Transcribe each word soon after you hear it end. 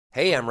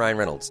Hey, I'm Ryan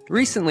Reynolds.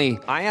 Recently,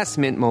 I asked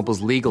Mint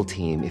Mobile's legal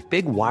team if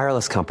big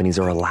wireless companies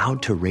are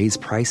allowed to raise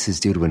prices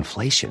due to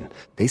inflation.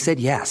 They said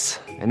yes.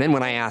 And then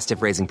when I asked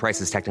if raising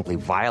prices technically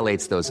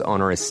violates those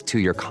onerous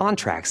two-year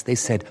contracts, they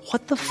said,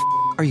 "What the f***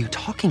 are you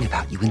talking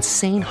about, you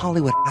insane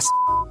Hollywood ass?"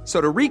 So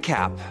to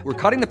recap, we're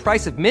cutting the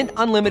price of Mint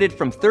Unlimited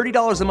from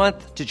 $30 a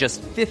month to just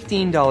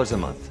 $15 a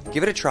month.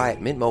 Give it a try at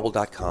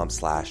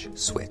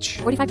mintmobile.com/switch.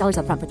 $45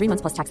 up front for 3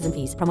 months plus taxes and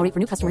fees. Promo rate for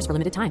new customers for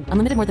limited time.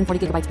 Unlimited more than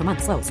 40 gigabytes per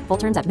month. Slows full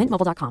terms at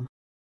mintmobile.com.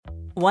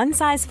 One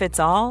size fits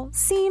all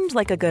seemed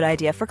like a good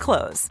idea for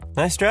clothes.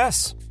 Nice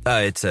dress.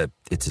 It's a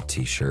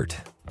t-shirt.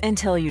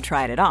 Until you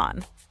tried it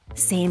on.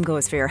 Same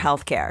goes for your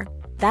healthcare.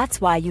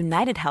 That's why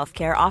United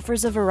Healthcare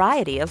offers a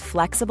variety of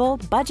flexible,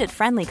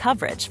 budget-friendly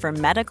coverage for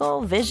medical,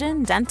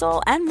 vision,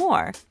 dental, and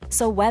more.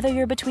 So whether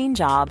you're between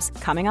jobs,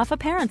 coming off a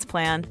parent's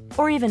plan,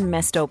 or even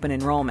missed open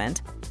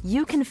enrollment,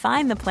 you can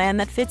find the plan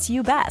that fits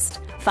you best.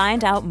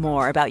 Find out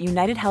more about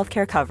United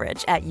Healthcare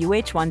coverage at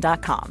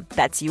uh1.com.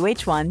 That's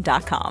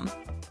uh1.com.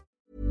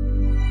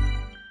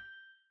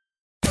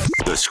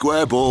 The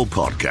Square Ball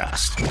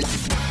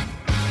Podcast.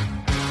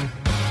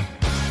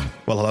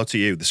 Well, hello to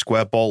you, the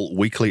Square Ball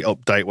weekly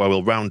update where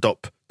we'll round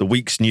up the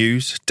week's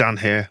news. Dan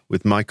here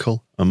with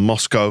Michael and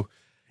Moscow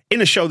in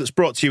a show that's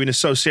brought to you in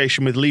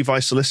association with Levi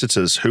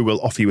Solicitors, who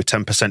will offer you a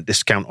 10%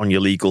 discount on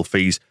your legal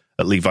fees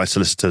at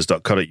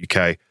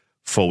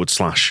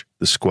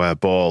levisolicitors.co.uk/the Square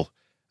Ball.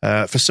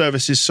 For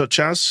services such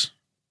as...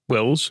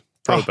 wills,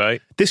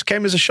 probate. This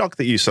came as a shock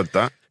that you said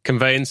that.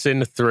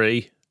 Conveyancing,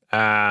 3,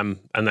 and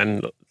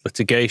then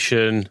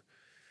litigation,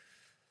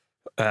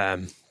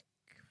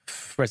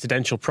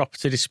 residential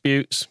property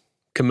disputes,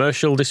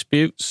 commercial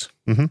disputes,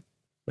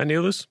 Any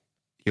others?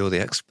 You're the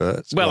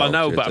expert. Well, I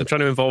know, but I'm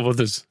trying to involve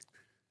others.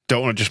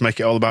 Don't want to just make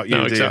it all about you,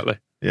 No, do you? exactly.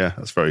 Yeah,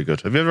 that's very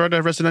good. Have you ever had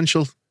a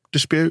residential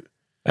dispute?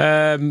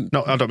 No,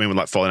 I don't mean with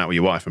like falling out with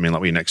your wife. I mean like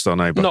with your next door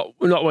neighbour. Not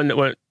when it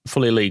weren't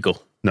fully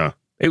legal. No.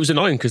 It was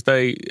annoying because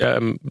they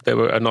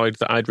were annoyed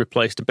that I'd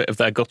replaced a bit of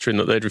their guttering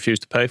that they'd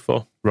refused to pay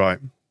for. Right.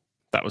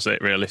 That was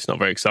it, really. It's not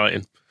very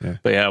exciting. Yeah.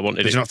 But yeah, I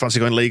wanted Did you not fancy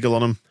going legal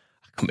on them?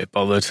 I couldn't be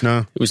bothered.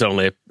 No. It was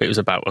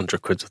about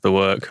 100 quid of the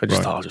work. I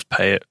just thought I'll just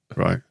pay it.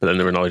 Right. But then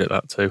they're annoyed at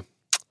that too.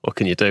 What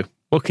can you do?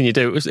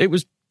 It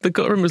was the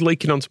guttering was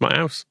leaking onto my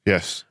house.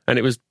 Yes. And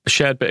it was a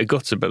shared bit of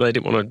gutter, but they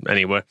didn't want to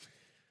anyway.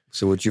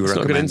 So would you Let's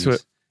not get recommend into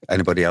it.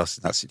 anybody else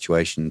in that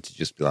situation to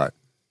just be like,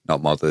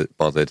 not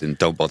bothered and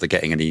don't bother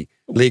getting any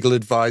legal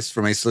advice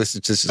from a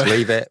solicitor, just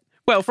leave it?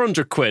 Well, for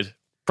 100 quid,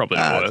 probably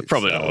not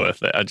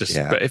worth it.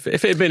 But if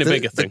it had been a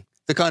bigger thing.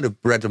 The kind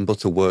of bread and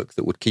butter work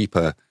that would keep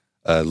a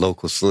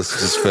local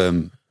solicitor's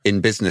firm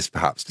in business,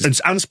 perhaps. And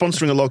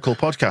sponsoring a local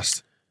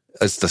podcast.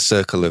 It's the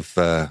circle of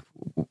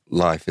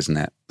life, isn't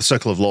it? The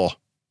circle of law.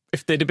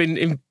 If they'd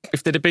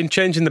have been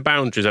changing the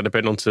boundaries, I'd have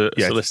been onto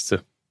a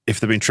solicitor. If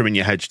they'd been trimming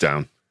your hedge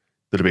down,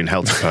 they'd have been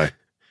held to pay.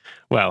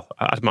 Well,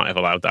 I might have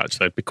allowed that,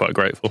 so I'd be quite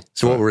grateful.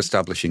 So what we're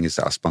establishing is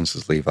that our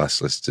sponsors, Levi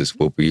Solicitors,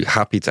 will be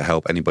happy to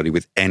help anybody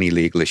with any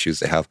legal issues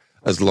they have,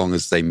 as long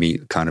as they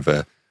meet kind of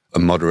a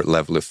moderate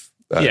level of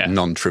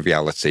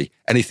non-triviality.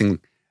 Anything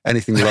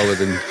lower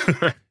than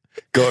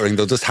guttering,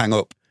 they'll just hang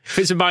up. If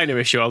it's a minor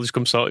issue, I'll just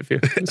come sort it for you.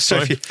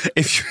 So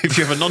if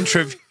you have a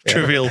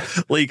non-trivial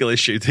legal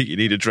issue that you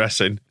need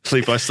addressing,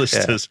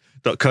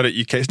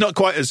 levisolicitors.co.uk. It's not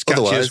quite as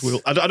catchy as we'll...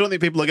 I don't think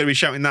people are going to be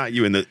shouting that at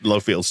you in the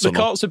Lowfields The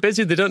tunnel. courts are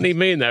busy. They don't need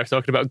me in there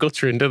talking about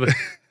guttering, do they?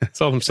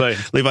 That's all I'm saying.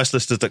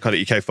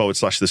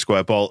 levisolicitors.co.uk/the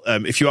Square Ball.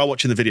 If you are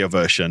watching the video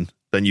version,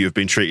 then you have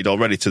been treated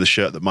already to the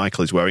shirt that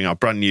Michael is wearing, our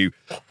brand new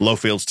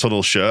Lowfields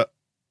Tunnel shirt.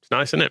 It's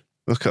nice, isn't it?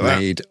 Look at that.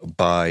 Made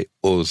by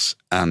us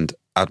and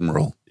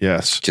Admiral.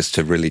 Yes. Just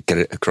to really get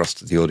it across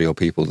to the audio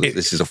people that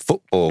this is a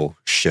football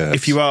shirt.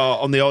 If you are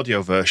on the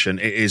audio version,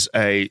 it is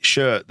a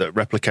shirt that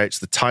replicates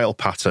the tile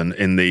pattern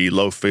in the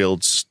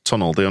Lowfields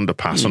Tunnel, the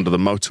underpass under the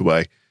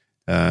motorway.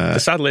 The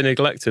sadly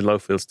neglected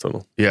Lowfields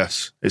Tunnel.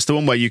 Yes. It's the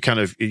one where you're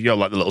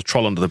like the little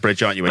troll under the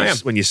bridge, aren't you?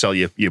 When you sell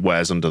your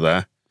wares under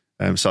there,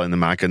 selling the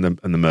mag and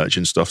the merch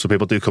and stuff. So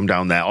people do come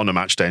down there on a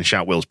match day and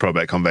shout Will's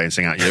Probate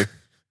Conveyancing at you.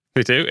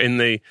 We do, in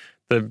the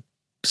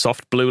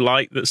soft blue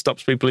light that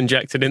stops people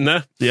injected in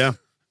there. Yeah.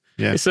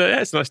 Yeah. It's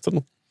a nice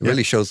tunnel. It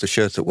really shows the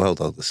shirt up well,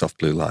 though, the soft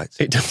blue lights.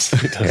 It does.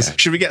 Yeah.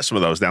 Should we get some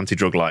of those, the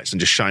anti-drug lights, and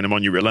just shine them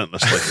on you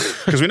relentlessly?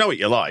 Because we know what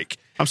you're like.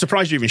 I'm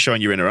surprised you're even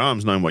showing your inner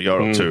arms, knowing what you're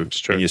up to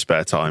in your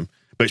spare time.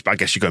 But I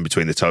guess you're going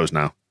between the toes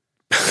now.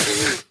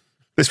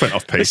 This went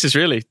off piece. This is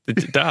really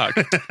dark.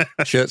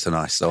 Shirts are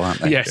nice, though,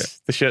 aren't they?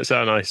 Yes, the shirts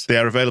are nice. They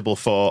are available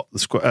from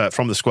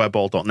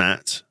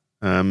thesquareball.net.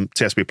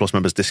 TSB Plus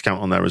members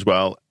discount on there as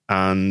well.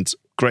 And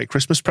great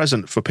Christmas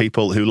present for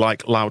people who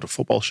like loud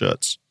football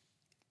shirts.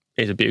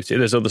 It's a beauty.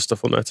 There's other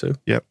stuff on there too.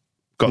 Yep.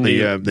 Got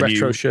the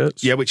retro new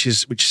shirts. Yeah, which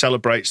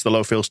celebrates the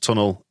Lowfields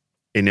Tunnel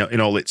in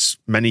all its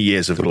many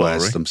years of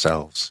glory.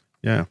 Themselves.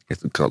 Yeah.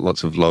 It's got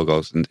lots of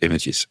logos and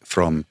images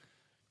from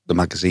the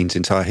magazine's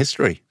entire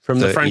history. From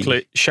the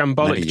frankly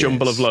shambolic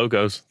jumble of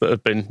logos that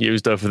have been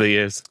used over the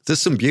years. There's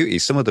some beauty.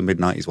 Some of the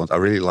mid-90s ones I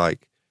really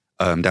like.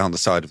 Down the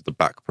side of the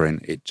back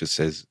print, it just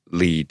says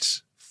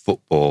Leeds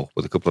football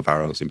with a couple of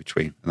arrows in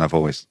between, and I've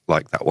always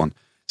liked that one.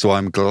 So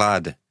I'm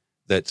glad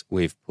that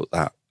we've put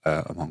that,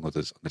 among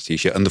others, on the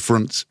T-shirt. And the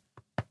front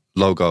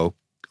logo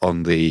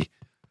on the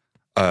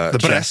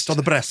chest, on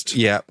the breast.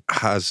 Yeah,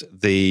 has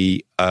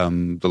the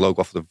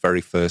logo for the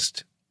very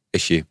first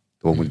issue,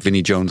 the one with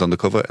Vinnie Jones on the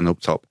cover, and up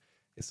top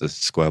is the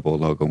Square Ball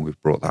logo, and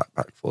we've brought that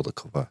back for the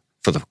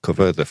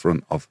cover, the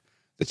front of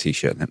the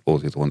T-shirt, and then all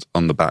the other ones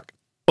on the back.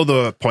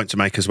 Other point to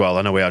make as well,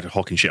 I know we had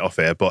hawking shit off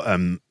here, but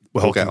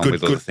we're hawking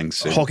good things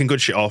soon. Hawking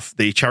good shit off.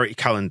 The charity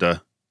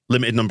calendar,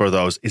 limited number of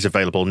those, is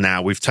available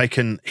now. We've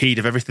taken heed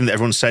of everything that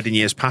everyone said in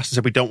years past and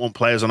said we don't want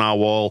players on our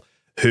wall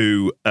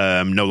who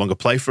no longer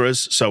play for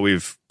us, so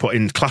we've put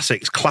in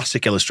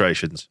classic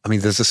illustrations. I mean,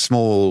 there's a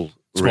small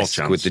risk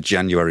chance with the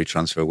January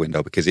transfer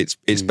window because it's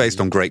based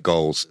on great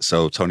goals.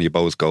 So Tony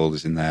Yeboah's goal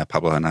is in there,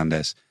 Pablo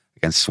Hernandez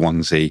against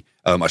Swansea.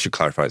 I should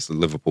clarify, it's the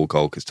Liverpool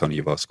goal because Tony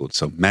Yeboah scored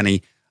so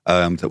many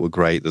that were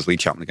great. There's Lee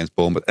Chapman against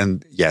Bournemouth.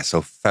 And yeah,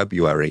 so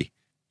February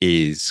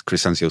is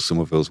Crescencio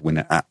Somerville's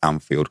winner at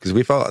Anfield, because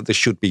we felt like there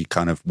should be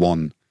kind of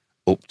one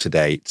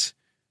up-to-date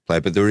player,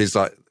 but there is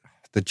like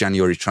the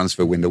January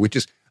transfer window.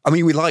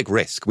 We like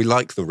risk. We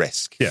like the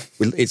risk. Yeah.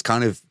 It's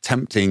kind of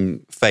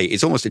tempting fate.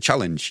 It's almost a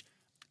challenge,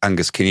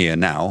 Angus Kinnear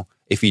now,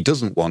 if he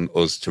doesn't want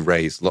us to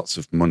raise lots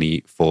of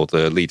money for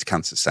the Leeds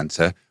Cancer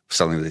Centre,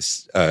 selling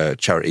this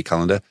charity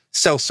calendar,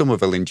 sell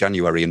Somerville in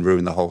January and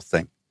ruin the whole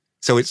thing.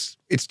 So it's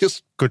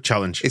just good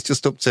challenge. It's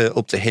just up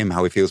to him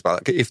how he feels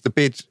about it.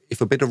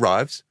 If a bid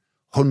arrives,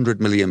 £100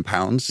 million for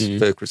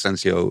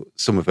Crescencio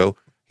Somerville,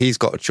 he's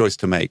got a choice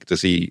to make.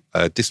 Does he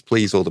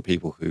displease all the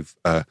people who've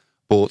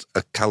bought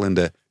a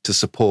calendar to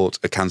support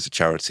a cancer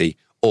charity,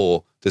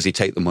 or does he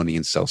take the money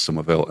and sell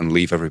Somerville and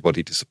leave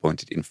everybody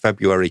disappointed in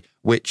February,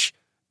 which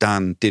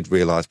Dan did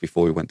realise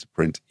before we went to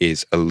print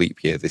is a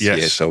leap year this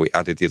year, so we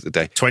added the other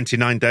day.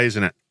 29 days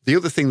in it. The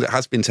other thing that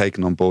has been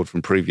taken on board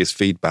from previous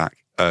feedback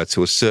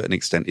to a certain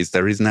extent is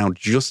there is now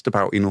just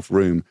about enough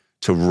room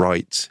to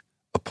write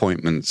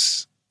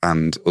appointments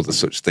and other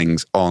such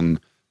things on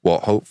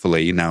what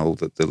hopefully, now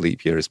that the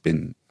leap year has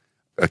been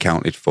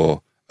accounted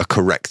for, a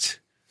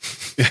correct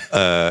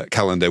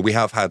calendar. We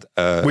have had...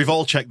 We've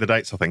all checked the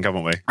dates, I think,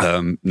 haven't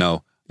we?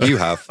 No, you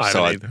have.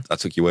 So I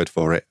took your word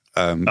for it.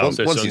 Once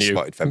you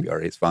spotted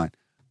February, it's fine.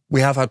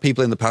 We have had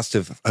people in the past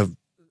have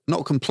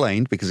not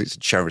complained because it's a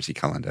charity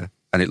calendar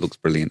and it looks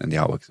brilliant and the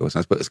artwork is always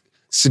nice, but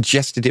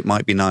suggested it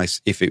might be nice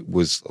if it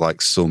was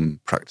like some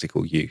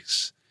practical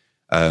use.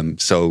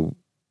 So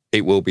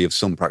it will be of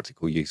some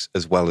practical use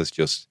as well as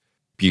just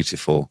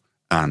beautiful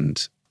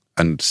and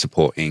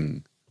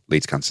supporting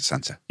Leeds Cancer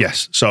Centre.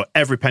 Yes. So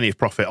every penny of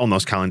profit on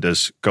those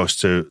calendars goes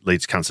to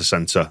Leeds Cancer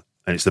Centre,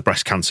 and it's the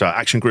Breast Cancer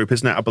Action Group,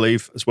 isn't it, I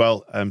believe, as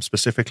well,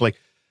 specifically.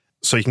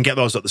 So you can get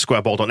those at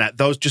thesquareball.net.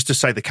 Those, just to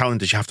say, the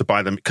calendars, you have to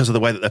buy them because of the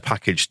way that they're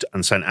packaged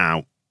and sent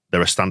out.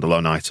 They're a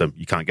standalone item.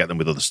 You can't get them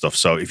with other stuff.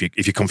 So if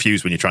you're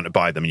confused when you're trying to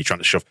buy them and you're trying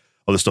to shove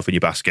other stuff in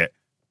your basket,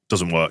 it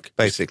doesn't work.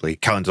 Basically.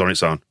 Calendar on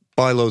its own.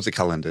 Buy loads of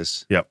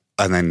calendars. Yep.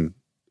 And then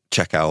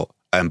check out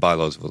and buy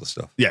loads of other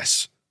stuff.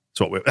 Yes.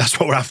 That's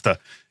what we're after.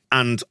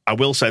 And I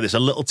will say this, a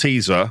little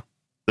teaser.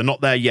 They're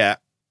not there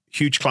yet.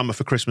 Huge clamour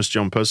for Christmas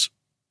jumpers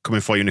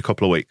coming for you in a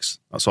couple of weeks.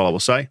 That's all I will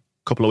say. A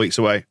couple of weeks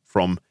away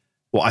from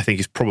what I think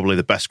is probably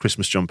the best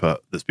Christmas jumper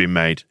that's been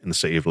made in the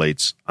city of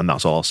Leeds. And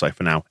that's all I'll say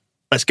for now.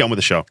 Let's get on with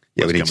the show.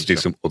 Yeah, we need to do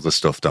some other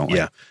stuff, don't we?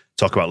 Yeah,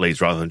 talk about Leeds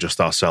rather than just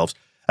ourselves.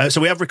 So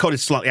we have recorded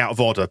slightly out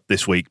of order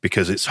this week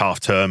because it's half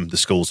term. The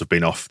schools have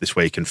been off this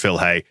week, and Phil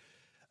Hay,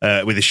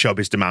 with his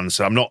showbiz demands,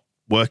 so I'm not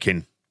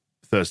working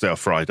Thursday or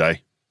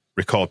Friday.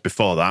 Record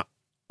before that,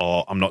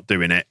 or I'm not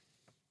doing it.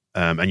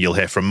 And you'll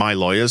hear from my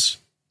lawyers.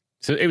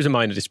 So it was a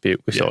minor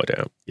dispute. We sorted it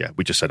out. Yeah,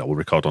 we just said, we'll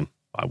record on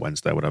by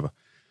Wednesday or whatever.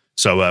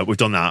 So we've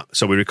done that.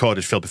 So we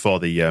recorded Phil before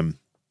the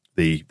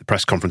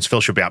press conference.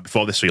 Phil should be out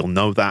before this, so you'll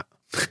know that.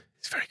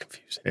 It's very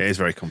confusing. It is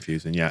very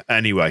confusing, yeah.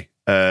 Anyway,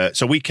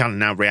 so we can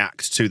now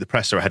react to the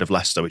presser ahead of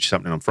Leicester, which is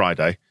happening on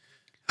Friday.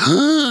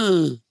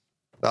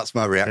 That's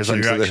my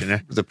reaction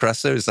to the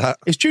presser, is that?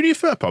 Is Junior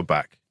Firpo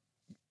back?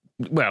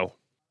 Well,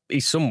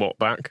 he's somewhat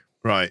back.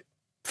 Right.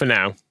 For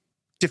now.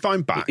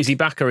 Define back. Is he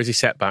back or is he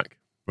set back?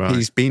 Right.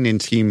 He's been in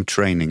team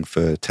training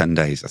for 10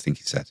 days, I think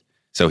he said.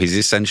 So he's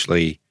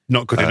essentially...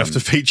 Not good enough to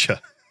feature.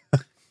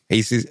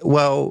 He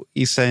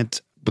said,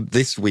 but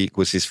this week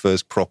was his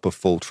first proper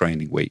full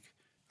training week.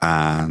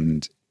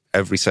 And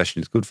every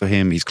session is good for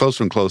him. He's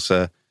closer and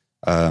closer.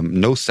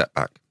 No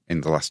setback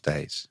in the last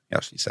days, he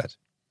actually said.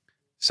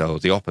 So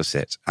the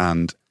opposite.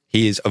 And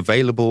he is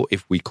available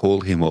if we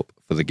call him up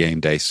for the game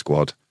day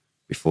squad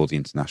before the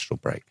international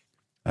break.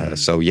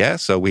 So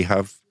we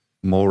have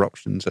more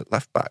options at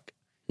left back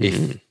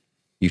if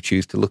you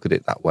choose to look at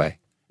it that way.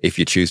 If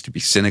you choose to be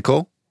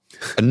cynical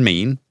and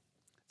mean,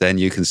 then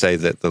you can say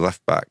that the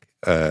left back,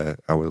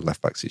 our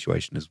left back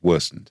situation has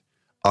worsened.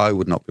 I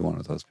would not be one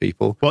of those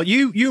people. Well,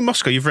 you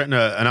Moscow, you've written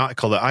an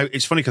article that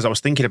it's funny because I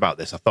was thinking about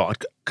this. I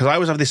thought, because I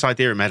always have this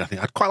idea in my head, I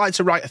think I'd quite like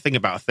to write a thing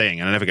about a thing,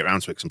 and I never get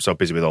around to it because I'm so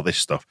busy with all this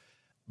stuff.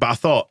 But I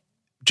thought,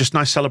 just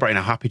nice celebrating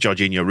how happy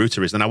Jorginho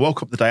Ruta is. And I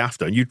woke up the day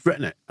after and you'd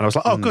written it. And I was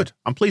like, oh, good.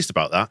 I'm pleased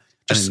about that.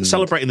 Just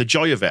celebrating the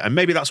joy of it. And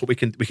maybe that's what we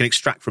can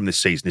extract from this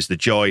season is the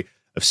joy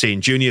of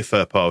seeing Junior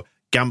Firpo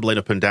gambling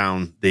up and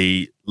down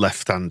the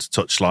left-hand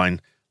touchline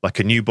like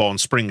a newborn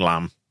spring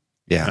lamb.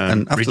 Yeah,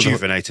 and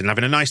rejuvenated and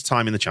having a nice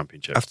time in the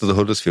Championship. After the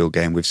Huddersfield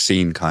game, we've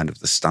seen kind of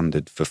the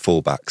standard for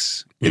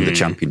fullbacks in the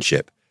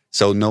Championship.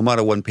 So no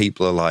matter when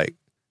people are like,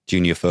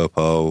 Junior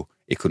Firpo,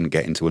 he couldn't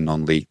get into a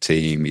non-league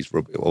team, he's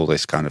all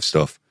this kind of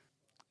stuff.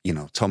 You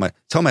know,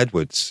 Tom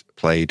Edwards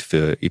played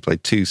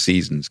 2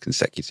 seasons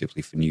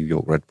consecutively for New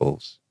York Red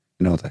Bulls.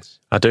 You know this?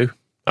 I do.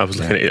 I was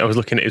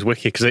looking at his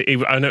wiki because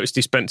I noticed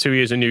he spent 2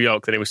 years in New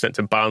York, then he was sent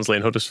to Barnsley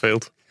and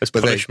Huddersfield as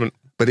punishment.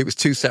 But it was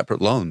 2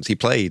 separate loans. He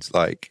played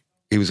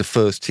he was a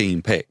first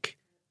team pick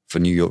for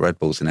New York Red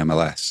Bulls in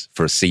MLS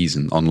for a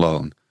season on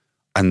loan.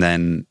 And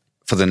then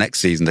for the next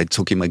season, they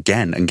took him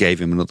again and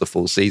gave him another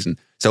full season.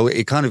 So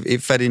it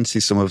fed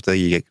into some of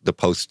the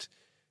post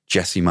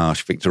Jesse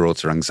Marsch, Victor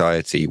Orta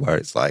anxiety where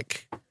it's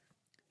like,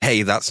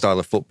 hey, that style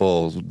of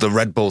football, the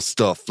Red Bull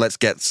stuff, let's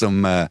get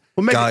some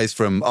guys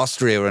from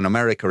Austria and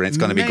America and it's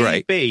going to be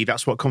great. Maybe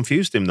that's what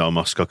confused him though,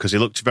 Moscow, because he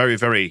looked very,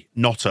 very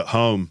not at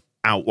home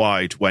out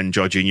wide when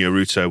Jorginho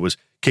Ruta was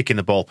kicking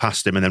the ball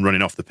past him and then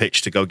running off the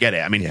pitch to go get it.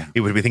 I mean, he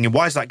would be thinking,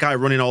 why is that guy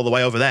running all the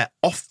way over there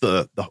off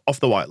the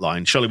white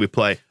line? Surely we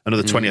play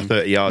another 20 or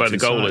 30 yards. Where the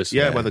goal is.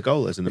 Yeah, where the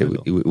goal is in the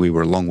middle. We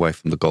were a long way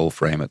from the goal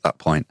frame at that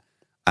point.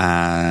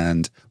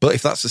 But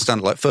if that's the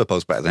standard, like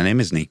Firpo's better than him,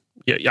 isn't he?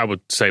 Yeah, I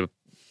would say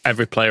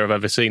every player I've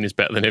ever seen is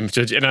better than him.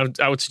 And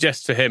I would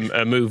suggest to him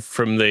a move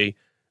from the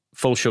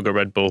full sugar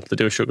Red Bull to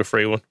do a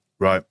sugar-free one.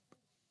 Right.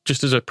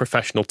 Just as a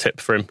professional tip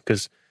for him,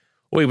 because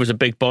he was a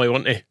big boy,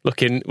 wasn't he?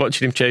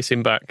 Watching him chase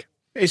him back.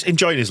 He's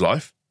enjoying his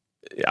life.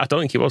 I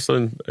don't think he was.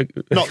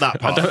 Not that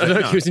part. I don't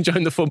think he was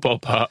enjoying the football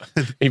part.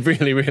 He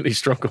really, really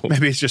struggled.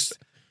 Maybe it's just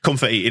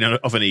comfort eating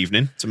of an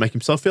evening to make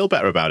himself feel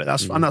better about it.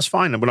 And that's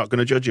fine. And we're not going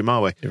to judge him,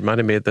 are we? It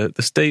reminded me of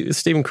the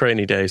Stephen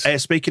Craney days.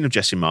 Speaking of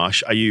Jesse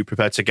Marsch, are you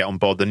prepared to get on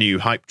board the new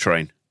hype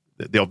train?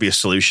 The obvious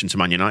solution to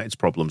Man United's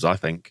problems, I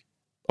think.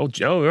 Oh,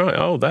 right.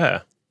 Oh,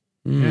 there.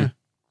 Yeah.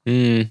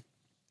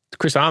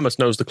 Chris Armas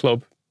knows the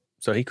club,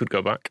 so he could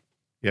go back.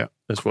 Yeah.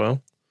 As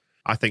well.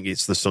 I think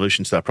it's the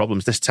solution to their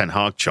problems. This Ten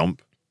Hag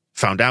chump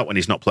found out when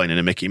he's not playing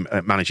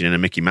managing in a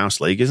Mickey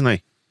Mouse league, isn't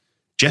he?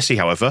 Jesse,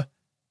 however,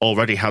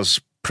 already has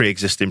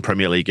pre-existing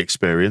Premier League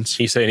experience.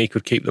 He's saying he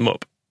could keep them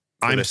up.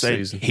 I'm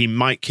saying he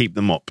might keep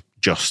them up.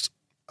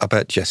 I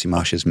bet Jesse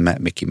Marsch has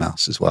met Mickey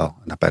Mouse as well,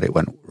 and I bet it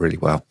went really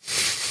well.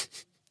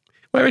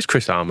 Where is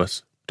Chris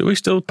Armas? Do we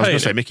still pay? I was going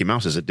to say Mickey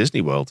Mouse is at Disney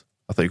World.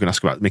 I thought you were going to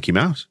ask about Mickey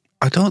Mouse.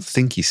 I don't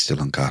think he's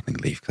still on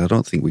gardening leave because I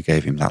don't think we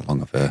gave him that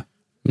long of a.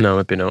 No,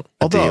 maybe not.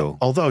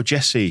 Although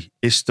Jesse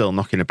is still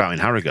knocking about in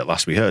Harrogate,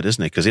 last we heard,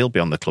 isn't he? Because he'll be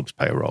on the club's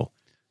payroll.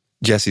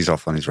 Jesse's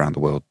off on his round the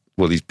world.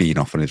 Well, he's been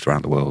off on his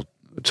round the world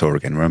tour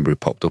again. Remember, he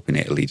popped up in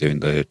Italy doing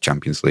the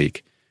Champions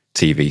League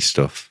TV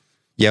stuff.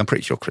 Yeah, I'm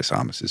pretty sure Chris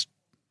Armas is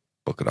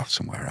buggered off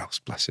somewhere else.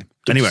 Bless him.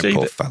 Anyway,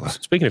 poor fella.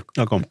 Speaking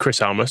of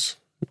Chris Armas,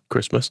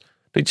 Christmas.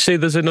 Did you see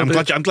there's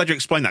another... I'm glad you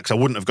explained that because I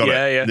wouldn't have got it.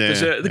 Yeah.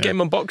 There's the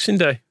game on Boxing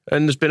Day,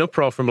 and there's been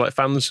uproar from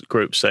fans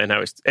groups saying how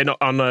it's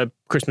on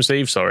Christmas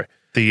Eve. Sorry,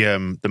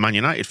 the Man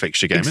United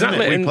fixture game. Exactly.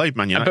 Isn't it? We played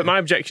Man United, but my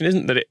objection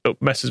isn't that it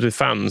messes with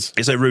fans.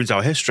 It's that it ruins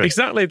our history.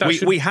 Exactly.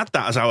 We had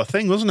that as our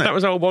thing, wasn't it? That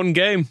was our one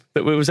game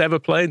that was ever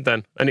played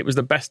then, and it was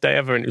the best day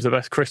ever, and it was the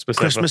best Christmas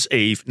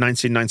Eve,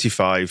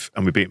 1995,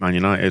 and we beat Man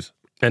United.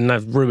 And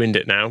they've ruined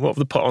it now. What have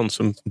they put on?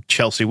 Some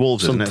Chelsea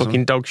Wolves, some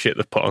fucking dog shit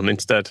they've put on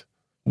instead.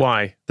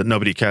 Why? That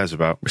nobody cares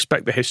about.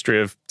 Respect the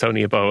history of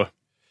Tony Yeboah.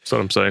 That's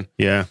what I'm saying.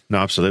 Yeah, no,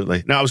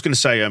 absolutely. Now, I was going to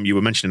say, you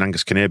were mentioning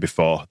Angus Kinnear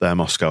before there,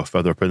 Moscow,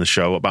 further up in the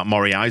show, about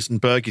Maury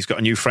Eisenberg. He's got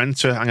a new friend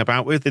to hang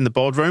about with in the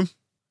boardroom.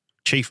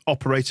 Chief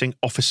Operating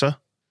Officer,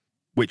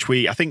 which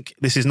I think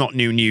this is not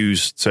new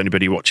news to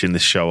anybody watching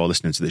this show or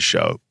listening to this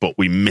show, but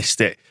we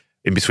missed it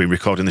in between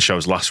recording the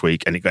shows last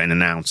week and it got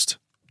announced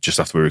just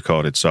after we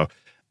recorded. So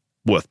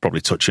worth probably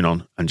touching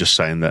on and just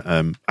saying that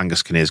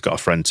Angus Kinnear's got a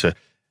friend to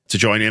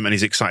join him and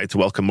he's excited to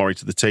welcome Maury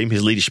to the team.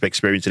 His leadership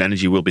experience and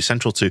energy will be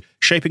central to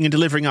shaping and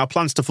delivering our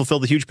plans to fulfil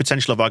the huge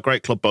potential of our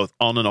great club, both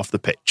on and off the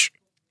pitch.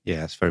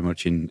 Yeah, it's very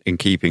much in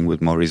keeping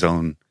with Maury's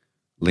own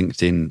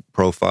LinkedIn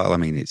profile. I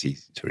mean, it's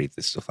easy to read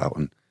this stuff out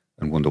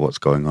and wonder what's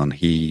going on.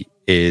 He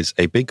is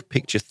a big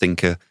picture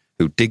thinker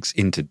who digs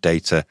into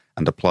data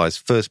and applies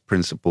first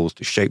principles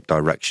to shape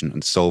direction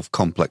and solve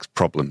complex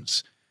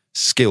problems,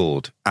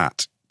 skilled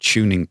at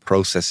tuning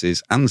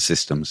processes and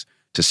systems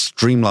to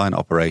streamline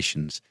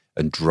operations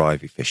and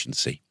drive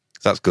efficiency.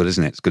 That's good,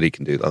 isn't it? It's good he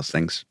can do those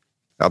things.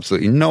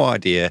 Absolutely no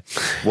idea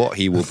what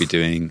he will be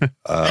doing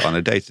on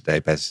a day-to-day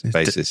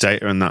basis.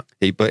 Data and that.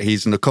 But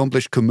he's an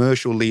accomplished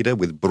commercial leader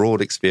with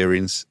broad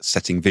experience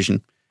setting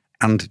vision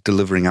and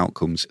delivering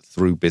outcomes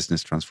through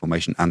business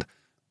transformation and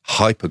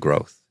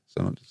hypergrowth.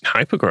 So not just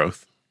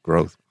hypergrowth?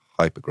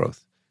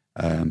 Hypergrowth.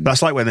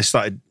 That's like when they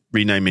started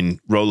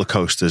renaming roller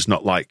coasters,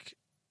 not like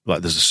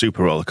like there's a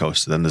super roller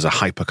coaster, then there's a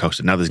hyper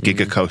coaster. Now there's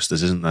giga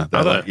coasters, isn't there?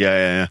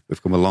 Yeah.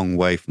 We've come a long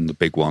way from the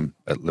big one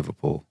at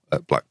Liverpool,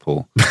 at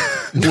Blackpool.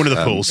 One of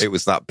the pools. It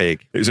was that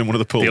big. It was in one of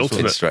the pools. The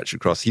Ultimate. Stretch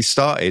across. He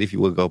started, if you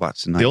will go back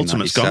to 1997. The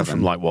Ultimate's gone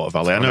from Lightwater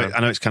Valley. I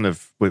know it's kind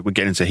of, we're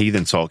getting into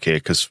heathen talk here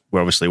because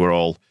we're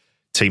all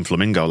Team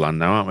Flamingo land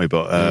now, aren't we?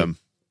 But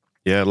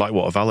yeah,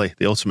 Lightwater Valley,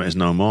 the Ultimate is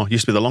no more.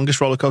 Used to be the longest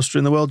roller coaster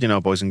in the world,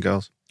 boys and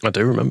girls. I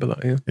do remember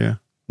that, yeah. Yeah.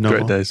 No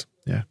Great more. days.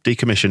 Yeah.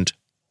 Decommissioned.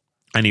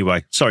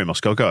 Anyway, sorry,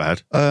 Moscow, go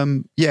ahead.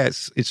 Yeah,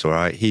 it's all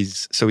right. He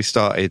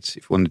started, if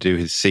you want to do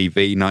his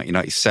CV,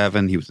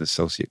 1997. He was an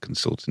associate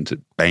consultant at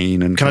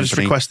Bain and Can Company. I just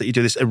request that you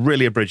do this, a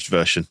really abridged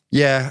version?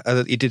 Yeah,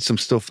 he did some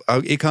stuff.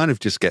 It kind of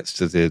just gets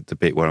to the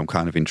bit where I'm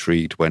kind of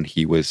intrigued when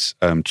he was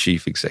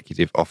chief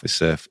executive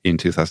officer in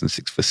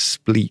 2006 for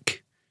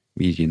Spleak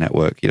Media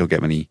Network. You don't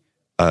get many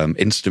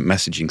instant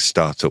messaging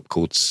startup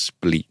called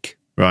Spleak.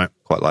 Right.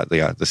 Quite like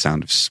the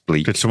sound of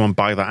Spleak. Did someone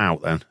buy that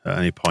out then at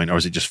any point, or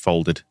is it just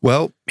folded?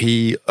 Well,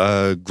 he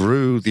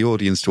grew the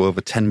audience to over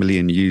 10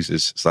 million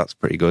users, so that's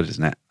pretty good,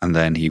 isn't it? And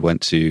then he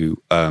went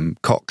to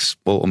Cox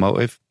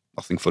Automotive.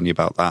 Nothing funny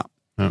about that.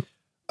 No.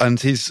 And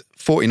his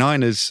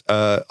 49ers,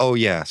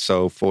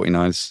 so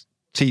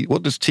 49ers,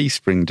 what does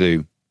Teespring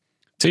do?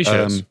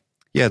 T-shirts?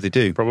 Yeah, they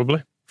do.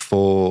 Probably.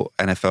 For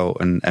NFL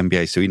and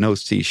NBA, so he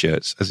knows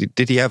T-shirts.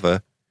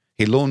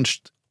 He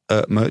launched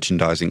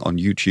merchandising on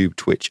YouTube,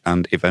 Twitch,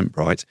 and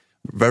Eventbrite,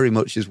 very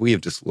much as we have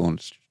just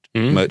launched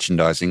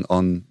merchandising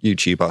on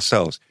YouTube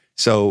ourselves.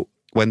 So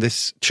when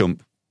this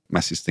chump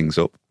messes things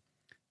up,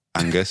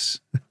 Angus,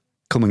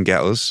 come and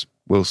get us.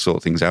 We'll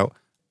sort things out.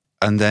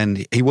 And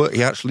then he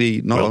actually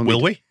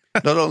Will we?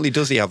 Not only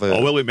does he have a...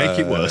 Or will we make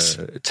it worse?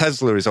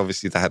 Tesla is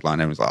obviously the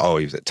headline. Everyone's like,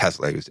 he was at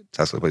Tesla.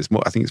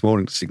 But I think it's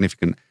more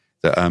significant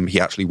that he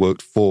actually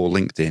worked for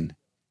LinkedIn.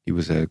 He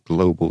was a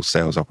global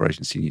sales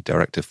operations senior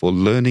director for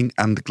Learning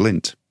and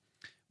Glint.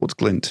 What's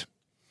Glint?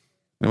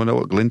 Anyone know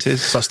what Glint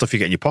is? It's that stuff you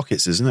get in your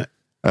pockets, isn't it?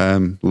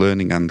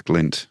 Learning and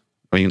Glint.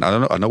 I mean,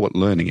 I know what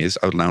learning is.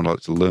 I would now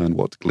like to learn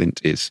what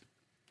Glint is.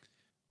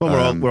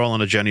 Well, we're all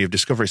on a journey of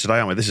discovery today,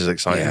 aren't we? This is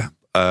exciting. Yeah.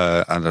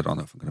 And I don't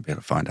know if I'm going to be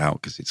able to find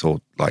out because it's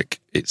all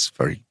it's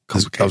very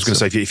complicated. I was going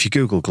to say, if you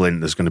Google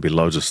Glint, there's going to be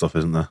loads of stuff,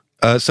 isn't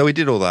there? So he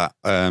did all that.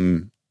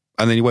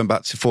 And then he went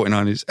back to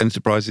 49ers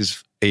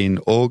Enterprises in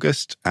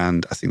August,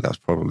 and I think that was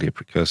probably a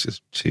precursor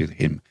to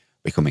him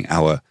becoming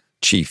our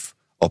chief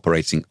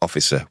operating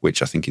officer,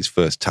 which I think his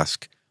first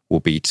task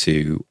will be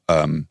to...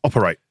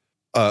 operate.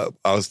 I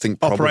was thinking...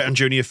 Operate on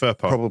Junior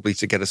Furpo. Probably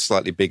to get a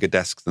slightly bigger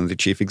desk than the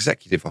chief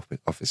executive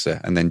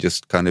officer, and then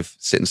just kind of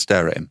sit and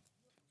stare at him.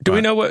 Do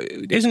we know what...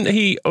 Isn't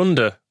he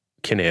under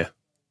Kinnear?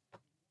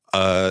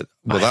 Well,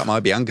 that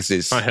might be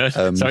Angus's. I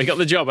heard. So he got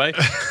the job, eh?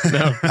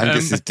 No.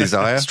 Angus's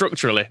desire.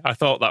 Structurally, I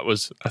thought that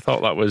was.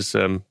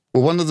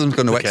 Well, one of them's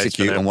going to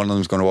execute, and one of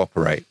them's going to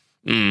operate.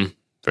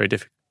 Very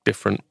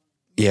different.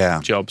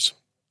 Yeah. Jobs.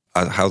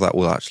 How that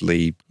will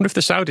actually. I wonder if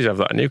the Saudis have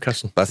that in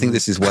Newcastle. But I think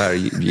this is where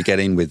you get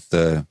in with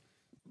the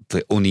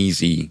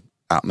uneasy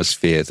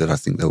atmosphere that I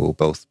think they will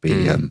both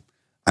be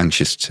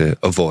anxious to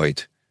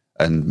avoid,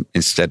 and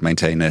instead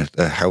maintain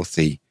a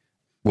healthy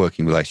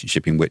working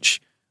relationship in which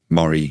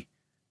Maury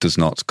does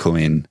not come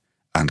in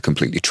and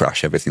completely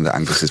trash everything that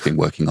Angus has been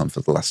working on for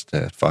the last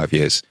 5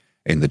 years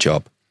in the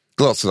job.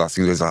 Lots of that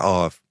thing is like,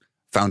 I've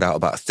found out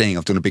about a thing,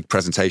 I've done a big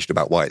presentation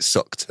about why it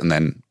sucked, and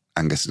then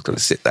Angus is going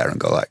to sit there and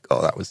go like,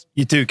 that was...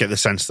 You do get the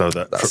sense, though,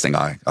 that... That's the thing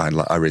I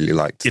really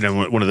liked.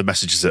 One of the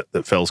messages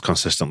that Phil's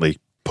consistently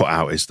put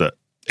out is that...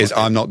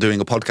 I'm not doing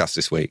a podcast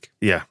this week.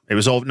 Yeah. It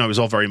was all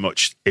very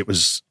much... It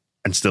was,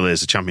 and still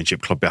is, a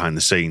championship club behind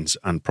the scenes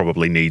and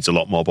probably needs a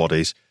lot more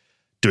bodies,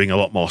 doing a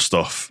lot more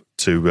stuff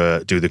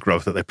to do the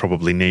growth that they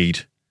probably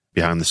need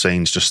behind the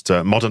scenes, just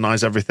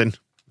modernise everything.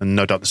 And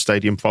no doubt the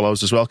stadium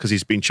follows as well, because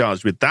he's been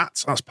charged with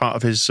that. That's part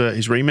of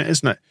his remit,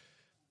 isn't it?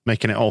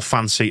 Making it all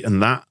fancy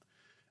and that.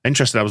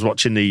 Interesting, I was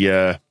watching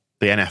the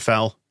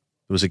NFL.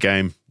 There was a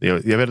game. You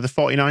ever heard of the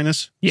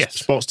 49ers? Yes.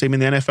 Sports team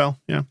in the NFL?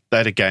 Yeah. They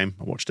had a game.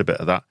 I watched a bit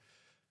of that.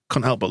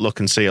 Couldn't help but look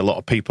and see a lot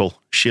of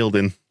people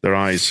shielding their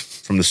eyes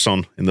from the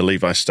sun in the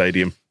Levi's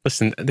Stadium.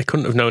 Listen, they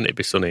couldn't have known it'd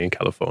be sunny in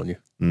California.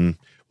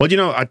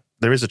 Well,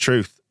 there is a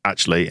truth,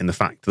 actually, in the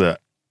fact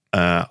that,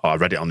 I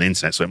read it on the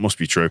internet, so it must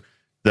be true,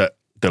 that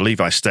the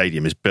Levi's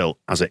Stadium is built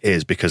as it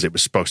is because it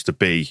was supposed to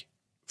be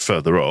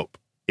further up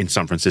in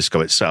San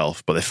Francisco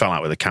itself, but they fell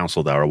out with the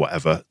council there or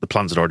whatever. The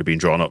plans had already been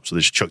drawn up, so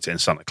they just chucked it in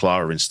Santa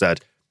Clara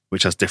instead,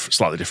 which has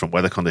slightly different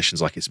weather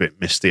conditions, like it's a bit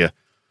mistier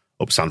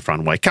up San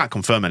Fran way. Can't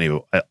confirm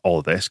all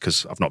of this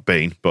because I've not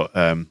been, but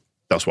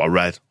that's what I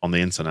read on the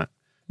internet.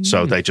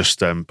 So they just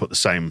put the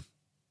same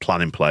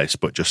plan in place,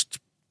 but just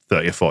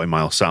 30 or 40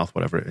 miles south,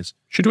 whatever it is.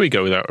 Should we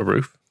go without a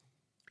roof?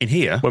 In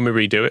here? When we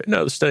redo it?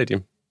 No, the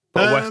stadium.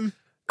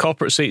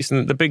 Corporate seats,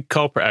 and the big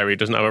corporate area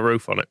doesn't have a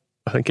roof on it.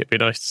 I think it'd be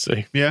nice to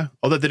see. Yeah,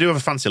 although they do have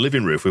a fancy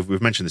living roof.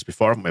 We've mentioned this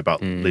before, haven't we,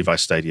 about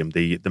Levi's Stadium.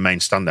 The main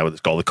stand there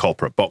that's got all the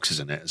corporate boxes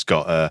in it. It's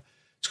got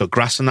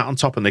grass and that on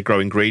top, and they grow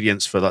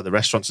ingredients for like the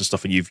restaurants and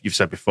stuff. And you've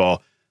said before,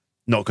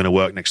 not going to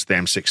work next to the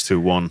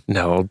M621.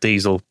 No, old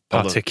diesel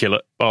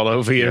particulate all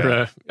over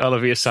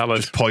your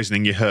salad. Just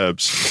poisoning your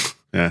herbs.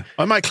 Yeah.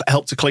 I might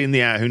help to clean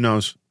the air, who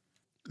knows?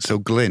 So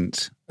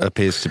Glint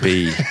appears to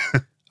be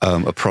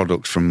a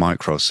product from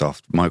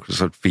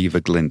Microsoft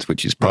Viva Glint,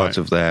 which is part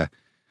of their...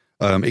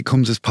 it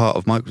comes as part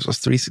of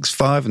Microsoft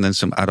 365 and then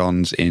some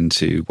add-ons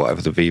into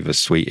whatever the Viva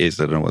suite is.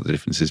 I don't know what the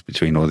difference is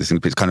between all these things,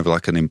 but it's kind of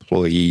like an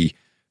employee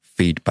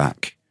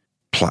feedback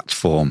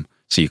platform.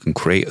 So you can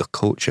create a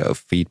culture of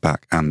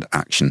feedback and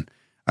action.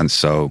 And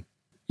so,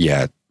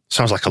 yeah.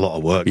 Sounds like a lot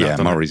of work. Yeah,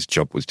 Murray's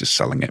job was just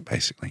selling it,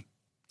 basically.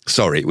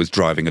 Sorry, it was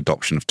driving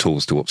adoption of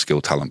tools to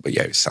upskill talent, but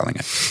yeah, he was selling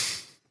it.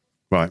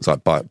 Right. It's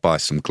like buy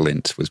some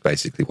Glint was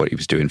basically what he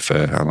was doing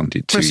for, how long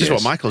did 2 years? This is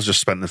what Michael's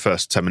just spent the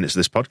first 10 minutes of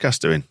this podcast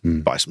doing.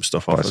 Buy some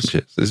stuff off us.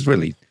 There's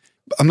really...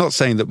 I'm not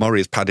saying that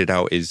Murray has padded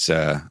out his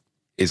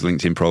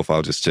LinkedIn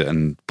profile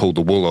and pulled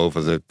the wool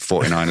over the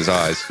 49ers'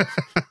 eyes.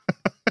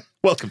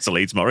 Welcome to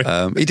Leeds, Murray.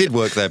 He did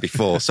work there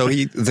before. So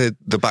the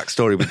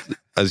backstory,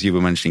 as you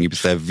were mentioning, he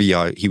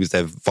was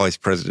their vice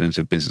president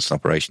of business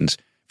operations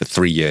for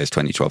 3 years,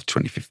 2012 to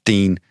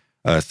 2015.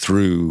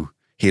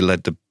 He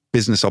led the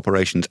business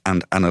operations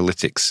and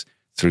analytics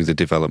through the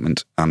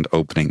development and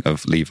opening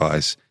of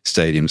Levi's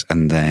stadiums.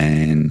 And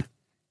then,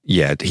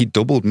 he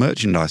doubled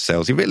merchandise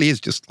sales. He really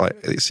is just like,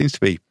 it seems to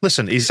be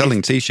he's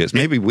selling T-shirts.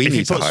 Maybe we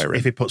need to hire him.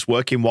 If he puts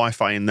working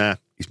Wi-Fi in there,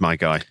 he's my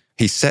guy.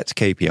 He set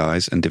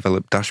KPIs and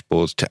developed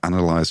dashboards to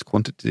analyze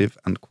quantitative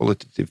and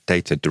qualitative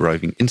data,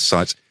 deriving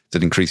insights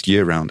that increased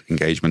year-round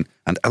engagement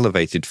and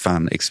elevated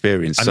fan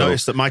experience. I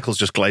noticed that Michael's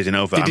just glazing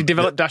over. Did he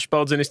develop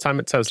dashboards in his time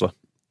at Tesla?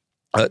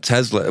 At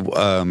Tesla,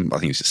 I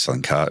think he was just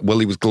selling cars. Well,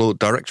 he was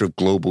director of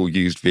global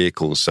used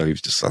vehicles, so he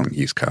was just selling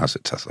used cars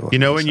at Tesla. You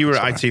know, when you were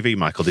at ITV,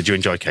 Michael, did you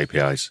enjoy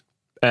KPIs?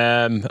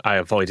 I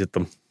avoided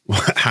them.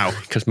 How?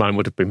 Because mine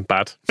would have been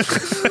bad.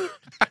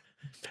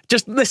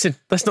 Just listen.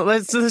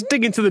 Let's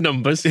dig into the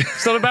numbers.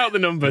 It's not about the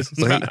numbers.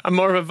 I'm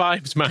more of a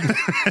vibes man.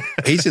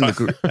 He's in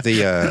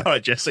the all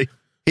right, Jesse.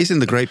 He's in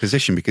the great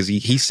position because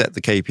he set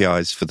the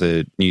KPIs for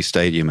the new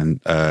stadium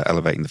and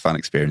elevating the fan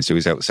experience. So he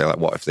was able to say, like,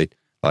 what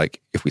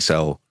if we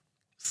sell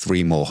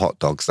 3 more hot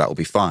dogs, that'll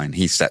be fine.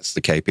 He sets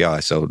the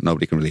KPI, so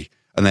nobody can really.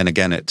 And then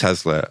again at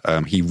Tesla,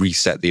 he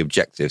reset the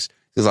objectives.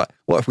 He's like,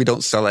 what if we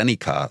don't sell any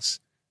cars,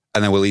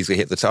 and then we'll easily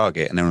hit the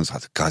target? And everyone's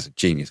like, the guy's a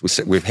genius.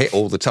 We've hit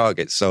all the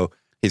targets. So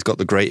he's got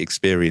the great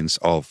experience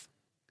of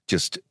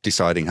just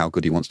deciding how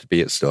good he wants to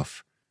be at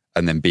stuff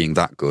and then being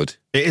that good.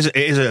 It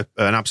is an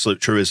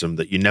absolute truism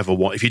that you never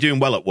want. If you're doing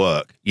well at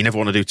work, you never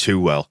want to do too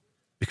well,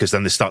 because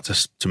then they start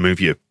to move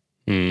your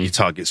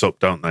targets up,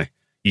 don't they?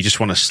 You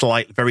just want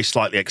to very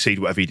slightly exceed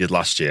whatever you did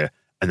last year,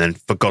 and then,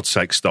 for God's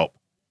sake, stop.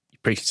 You're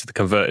preaching to the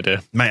converted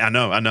here. Mate, I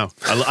know.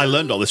 I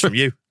learned all this from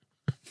you,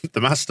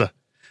 the master.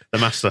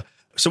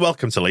 So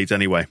welcome to Leeds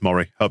anyway,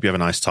 Maury. Hope you have a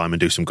nice time and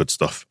do some good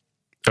stuff.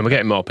 And we're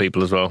getting more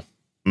people as well.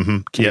 Mm-hmm.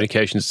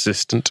 Communications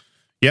assistant.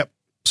 Yep.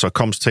 So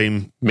comms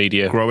team,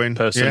 media growing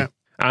person. Yeah.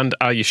 And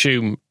I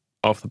assume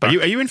off the back.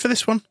 Are you in for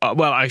this one?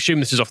 Well, I assume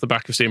this is off the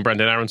back of seeing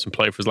Brendan Aronson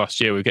play for us last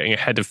year. We're getting a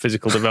head of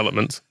physical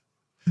development.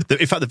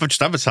 In fact, they've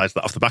just advertised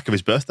that off the back of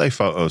his birthday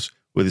photos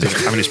with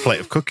having his plate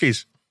of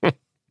cookies.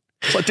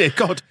 It's like, dear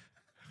God,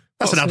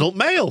 that's an adult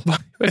male.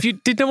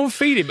 Did no one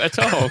feed him at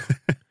all?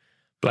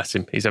 Bless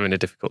him. He's having a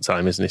difficult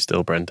time, isn't he,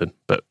 still, Brendan?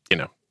 But,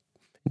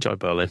 enjoy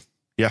Berlin.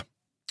 Yeah,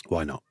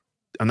 why not?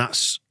 And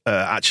that's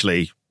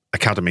actually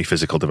academy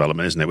physical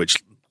development, isn't it?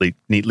 Which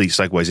neatly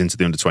segues into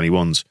the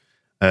under-21s,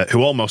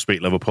 who almost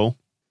beat Liverpool.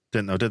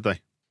 Didn't know, did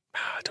they?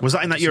 Was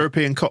that in that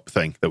European Cup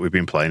thing that we've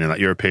been playing, in that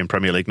European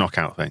Premier League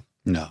knockout thing?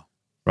 No.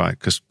 Right,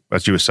 because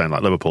as you were saying,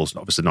 like, Liverpool's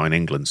obviously not in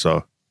England,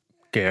 so...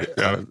 Yeah,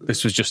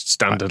 this was just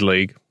standard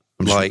league.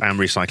 I'm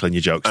recycling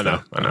your jokes. I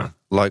know.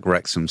 Like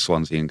Wrexham,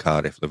 Swansea and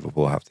Cardiff,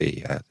 Liverpool have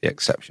the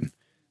exception.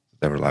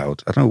 They're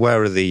allowed. I don't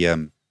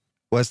know,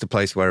 where's the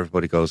place where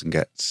everybody goes and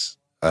gets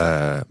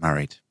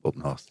married up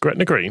north?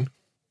 Gretna Green?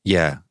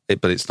 Yeah,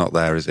 but it's not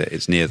there, is it?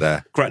 It's near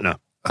there. Gretna.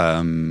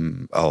 I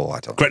don't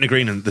know. Gretna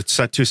Green and the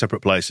two separate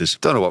places.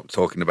 Don't know what I'm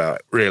talking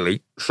about,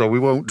 really, so we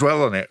won't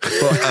dwell on it.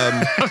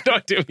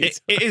 But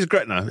it is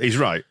Gretna, he's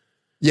right.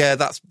 Yeah,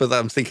 but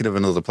I'm thinking of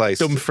another place.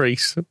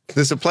 Dumfries.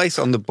 There's a place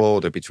on the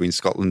border between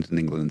Scotland and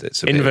England.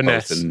 It's a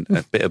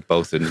bit of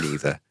both and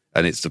neither.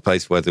 And it's the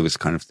place where there was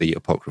kind of the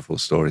apocryphal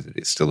story that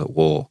it's still at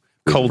war.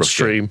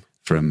 Coldstream.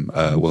 From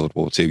World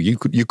War II. You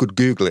could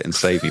Google it and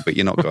save me, but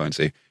you're not going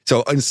to.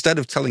 So instead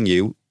of telling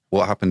you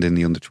what happened in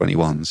the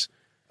under-21s,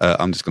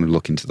 I'm just going to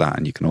look into that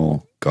and you can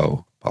all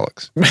go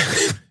bollocks.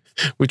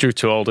 We drew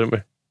 2 all, didn't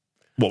we?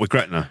 What, with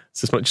Gretna?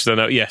 It's as much as I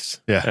know.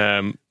 Yes.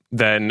 Yeah.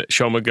 Then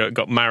Sean McGirt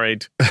got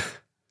married,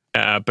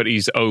 but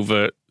he's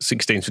over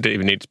 16, so he didn't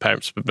even need his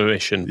parents'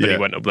 permission. But he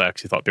went up there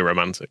because he thought it'd be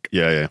romantic.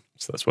 Yeah.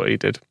 So that's what he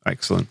did.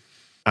 Excellent.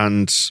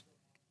 And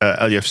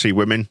LUFC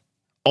women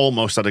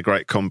almost had a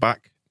great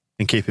comeback,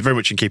 very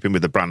much in keeping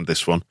with the brand.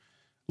 This one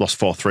lost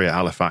 4-3 at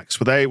Halifax.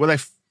 Were they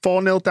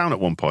 4-0 down at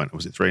one point, or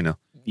was it 3-0?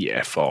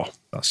 Yeah, 4.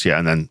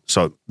 And then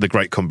so the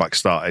great comeback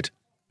started,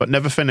 but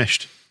never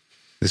finished.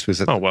 This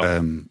was Oh,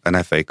 well.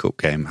 an FA Cup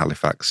game,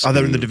 Halifax. Oh,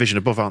 they're in the division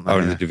above, aren't they? Are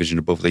in the division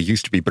above. They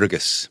used to be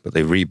Brigus, but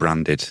they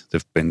rebranded.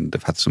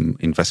 They've had some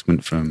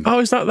investment from Oh,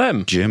 is that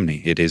them?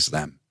 Germany. It is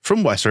them.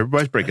 From where? Sorry,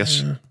 where's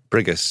Brigus?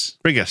 Brigus.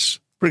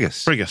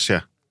 Brigus,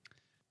 yeah.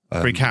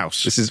 Brig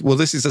House. This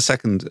is the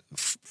second,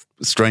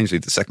 strangely,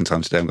 the second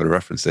time today I'm going to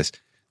reference this.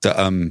 That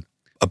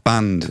a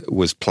band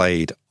was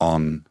played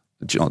on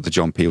the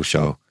John Peel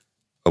show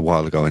a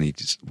while ago,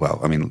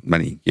 and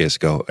many years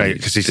ago.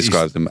 Because he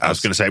described them as, I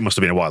was going to say, it must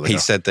have been a while ago. He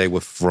said they were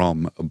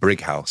from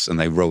Brig House, and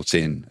they wrote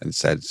in and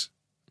said,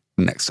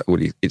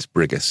 it's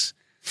Brigus.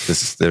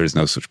 There is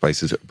no such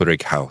place as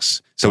Brig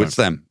House. So right. It's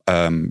them.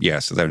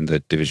 So they're in the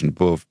division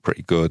above,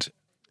 pretty good,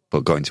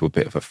 but got into a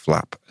bit of a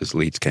flap as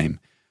Leeds came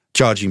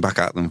charging back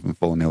at them from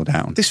 4-0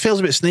 down. This feels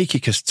a bit sneaky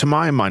because, to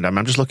my mind,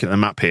 I'm just looking at the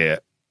map here.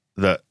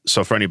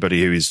 So for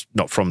anybody who is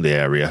not from the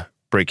area,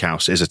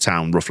 Brighouse is a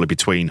town roughly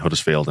between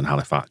Huddersfield and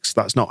Halifax.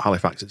 That's not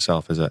Halifax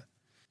itself, is it?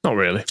 Not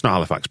really. It's not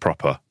Halifax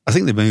proper. I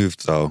think they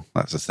moved, though.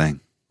 That's the thing.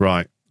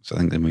 Right. So I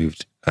think they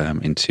moved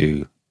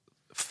into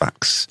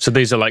Fax. So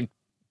these are like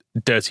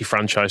dirty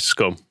franchise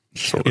scum.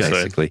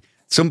 Basically.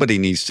 Somebody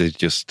needs to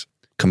just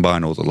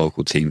combine all the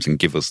local teams and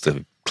give us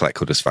the Collect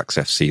Huddersfax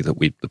FC that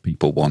the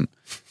people want.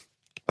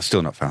 I've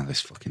still not found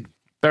this fucking...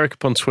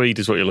 Berwick-upon-Tweed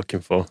is what you're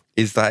looking for.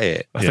 Is that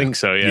it? I think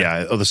so, yeah.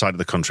 Yeah, other side of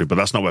the country, but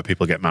that's not where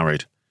people get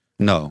married.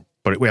 No.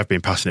 But we have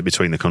been passing it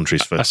between the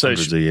countries for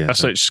hundreds of years. I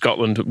searched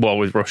Scotland, war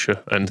with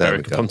Russia, and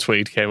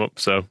Berwick-upon-Tweed came up,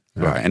 so...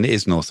 Right, and it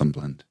is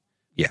Northumberland.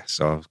 Yeah,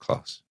 so I was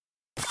close.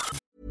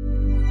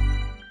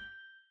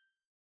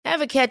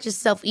 Ever catch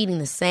yourself eating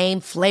the same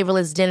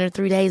flavorless dinner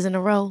 3 days in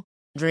a row?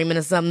 Dreaming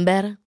of something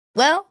better?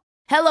 Well,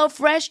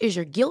 HelloFresh is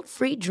your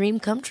guilt-free dream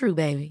come true,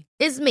 baby.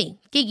 It's me,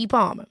 Keke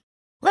Palmer.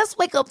 Let's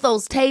wake up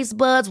those taste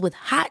buds with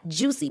hot,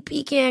 juicy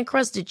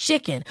pecan-crusted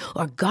chicken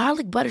or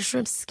garlic butter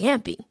shrimp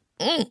scampi.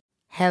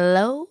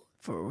 Hello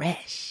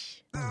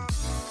Fresh.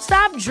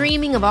 Stop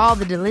dreaming of all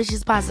the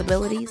delicious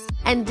possibilities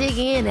and dig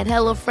in at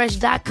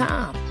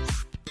HelloFresh.com.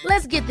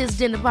 Let's get this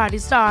dinner party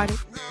started.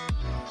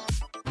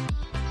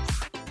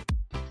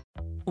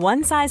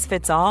 One size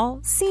fits all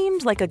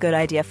seemed like a good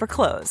idea for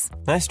clothes.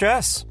 Nice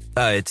dress.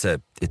 It's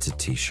a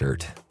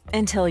t-shirt.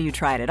 Until you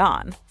tried it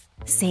on.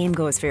 Same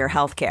goes for your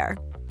healthcare.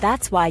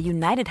 That's why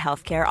United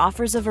Healthcare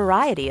offers a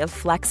variety of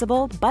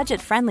flexible,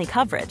 budget-friendly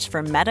coverage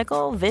for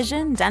medical,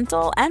 vision,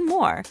 dental, and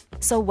more.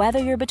 So whether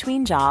you're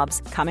between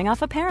jobs, coming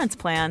off a parent's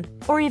plan,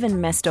 or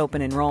even missed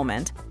open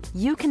enrollment,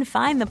 you can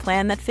find the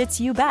plan that fits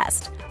you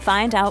best.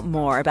 Find out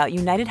more about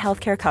United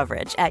Healthcare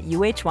coverage at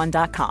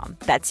uh1.com.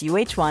 That's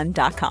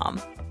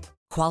uh1.com.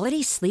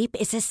 Quality sleep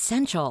is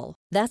essential.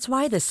 That's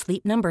why the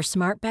Sleep Number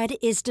Smart Bed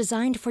is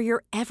designed for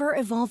your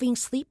ever-evolving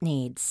sleep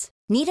needs.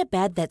 Need a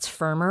bed that's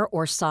firmer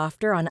or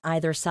softer on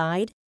either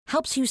side?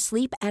 Helps you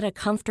sleep at a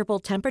comfortable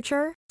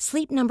temperature?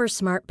 Sleep Number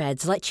Smart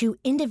Beds let you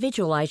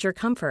individualize your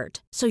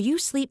comfort, so you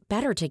sleep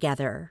better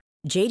together.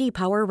 J.D.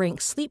 Power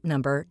ranks Sleep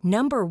Number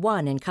number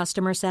 1 in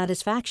customer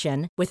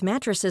satisfaction with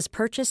mattresses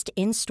purchased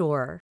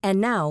in-store. And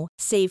now,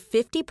 save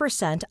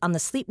 50% on the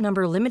Sleep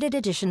Number Limited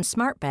Edition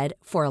Smart Bed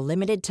for a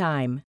limited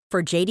time.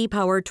 For J.D.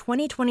 Power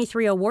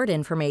 2023 award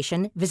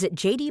information, visit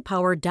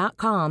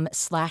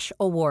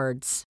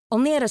jdpower.com/awards.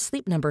 Only at a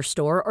Sleep Number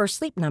store or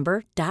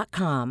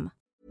sleepnumber.com.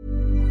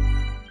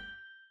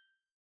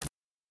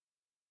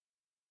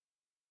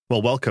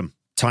 Well, welcome.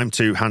 Time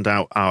to hand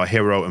out our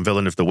hero and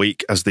villain of the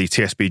week as the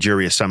TSB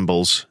jury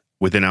assembles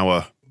within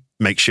our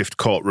makeshift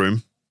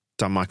courtroom.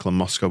 Dan, Michael and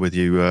Moscow with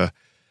you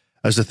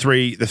as the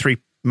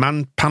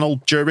three-man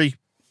panel jury.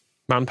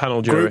 Man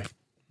panel jury. Group,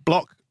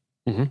 block,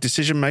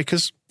 decision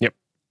makers. Yep.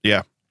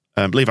 Yeah.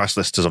 Levi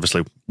Solicitors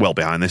obviously well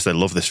behind this. They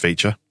love this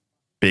feature,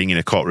 being in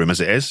a courtroom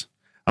as it is.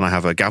 And I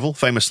have a gavel,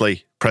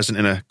 famously present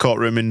in a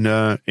courtroom in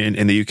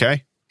the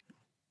UK.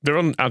 They're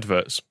on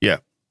adverts. Yeah.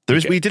 There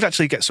is. We did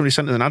actually get somebody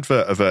sent an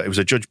advert of it was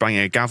a judge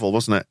banging a gavel,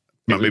 wasn't it?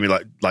 Maybe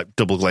like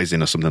double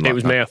glazing or something like that. It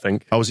was me, I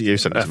think. Oh, was it you?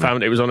 I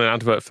found it was on an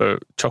advert for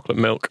chocolate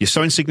milk. You're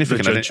so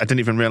insignificant. I didn't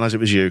even realise it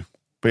was you.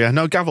 But yeah,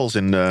 no gavels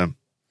in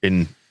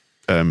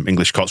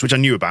English courts, which I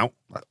knew about.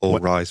 All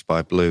Rise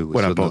by Blue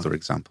was another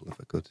example of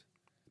a good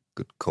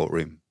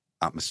courtroom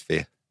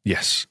atmosphere.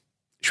 Yes.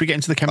 Should we get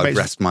into the Ken I Bates?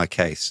 rest my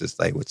case, as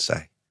they would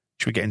say.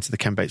 Should we get into the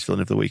Ken Bates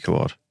Villain of the Week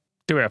award?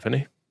 Do we have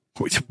any?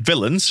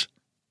 Villains?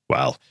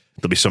 Well,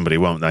 there'll be somebody,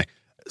 won't they?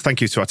 Thank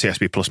you to our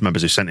TSB Plus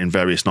members who sent in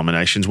various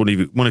nominations.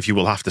 One of you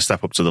will have to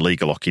step up to the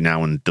legal hockey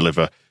now and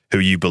deliver who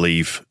you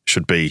believe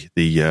should be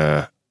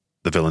the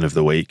Villain of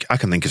the Week. I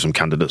can think of some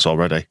candidates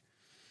already.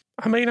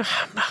 I mean,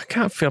 I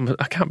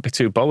can't be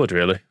too bothered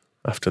really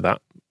after that.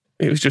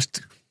 It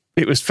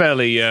was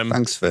fairly...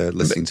 Thanks for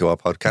listening to our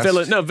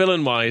podcast.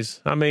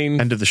 Villain-wise, I mean...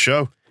 End of the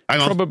show.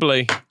 Hang on.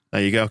 Probably.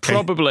 There you go.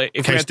 Probably.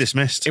 Case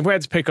dismissed. If we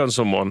had to pick on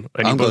someone...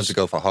 I'm going to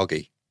go for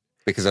Hoggy,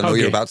 because I know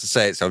you're about to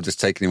say it, so I'm just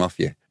taking him off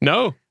you.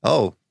 No.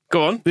 Oh.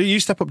 Go on. You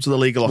step up to the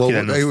legal hockey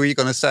then. Who are you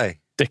going to say?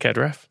 Dickhead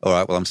ref. All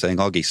right, well, I'm saying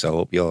Hoggy,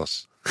 so up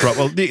yours. Right,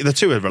 well, the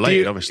two are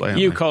related,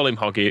 obviously. You call him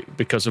Hoggy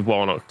because of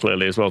Warnock,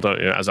 clearly, as well,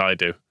 don't you? As I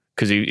do.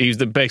 Because he's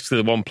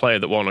basically the one player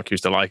that Warnock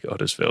used to like at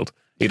Huddersfield.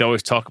 He'd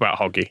always talk about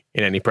Hoggy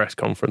in any press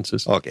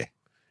conferences. Hoggy.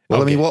 Well,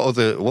 Hoggy. I mean,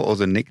 what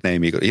other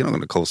nickname you got? You're not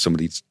going to call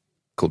somebody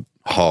called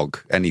Hog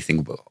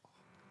anything but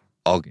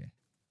Hoggy,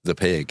 the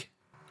pig.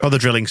 Oh, the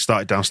drilling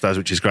started downstairs,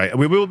 which is great.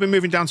 We will be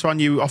moving down to our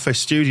new office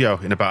studio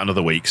in about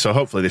another week, so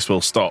hopefully this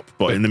will stop.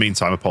 But in the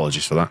meantime,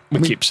 apologies for that.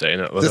 We keep saying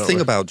it. The thing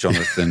about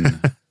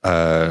Jonathan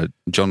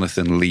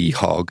Lee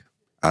Hogg,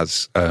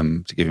 as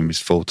to give him his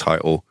full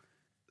title,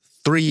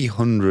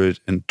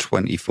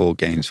 324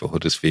 games for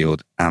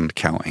Huddersfield and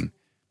counting.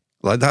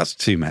 Like, that's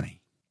too many.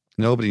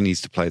 Nobody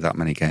needs to play that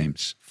many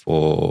games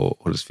for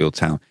Huddersfield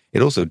Town.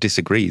 It also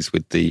disagrees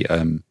with the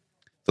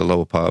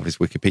lower part of his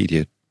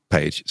Wikipedia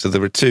page. So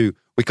there are two.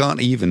 We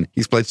can't even.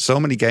 He's played so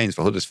many games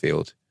for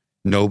Huddersfield,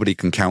 nobody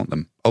can count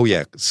them. Oh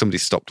yeah, somebody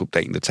stopped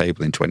updating the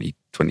table in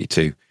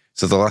 2022.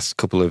 So the last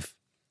couple of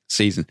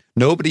seasons,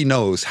 nobody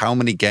knows how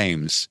many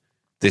games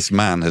this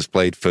man has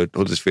played for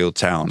Huddersfield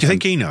Town. Do you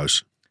think he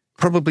knows?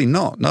 Probably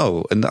not.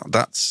 No, and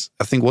that's.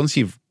 I think once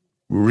you've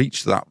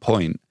reached that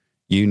point,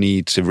 you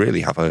need to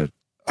really have a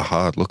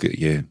hard look at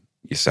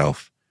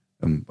yourself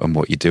and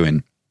what you're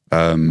doing.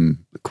 A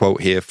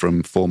quote here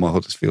from former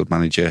Huddersfield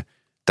manager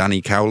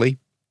Danny Cowley.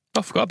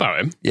 I forgot about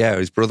him. Yeah,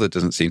 his brother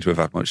doesn't seem to have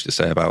had much to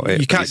say about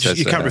it. You can't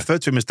refer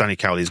to him as Danny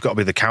Cowley. It's got to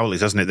be the Cowleys,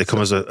 hasn't it? They come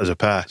as a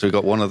pair. So we've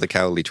got one of the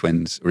Cowley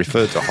twins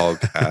referred to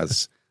Hogg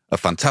as a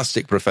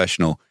fantastic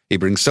professional. He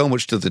brings so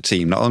much to the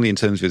team, not only in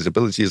terms of his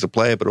ability as a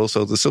player, but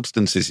also the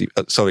substance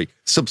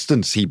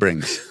he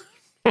brings.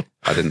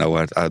 I didn't know.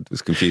 I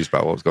was confused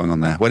about what was going on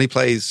there. When he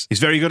plays, he's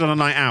very good on a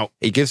night out.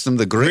 He gives them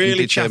the grit and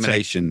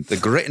determination. The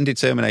grit and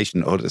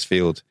determination that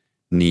Huddersfield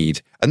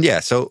need. And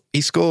yeah, so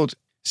he scored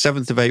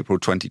 7th of April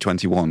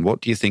 2021.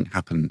 What do you think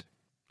happened?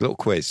 Little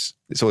quiz.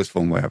 It's always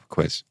fun when we have a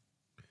quiz.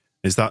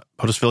 Is that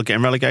Huddersfield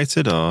getting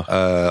relegated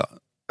or?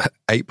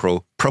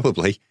 April,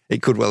 probably.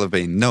 It could well have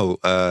been. No.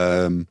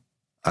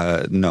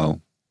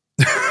 No.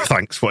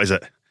 Thanks. What is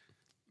it?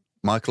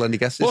 Michael, any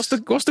guesses? What's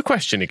the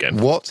question again?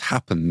 What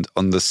happened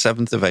on the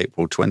 7th of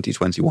April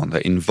 2021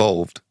 that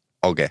involved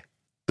Ogge? There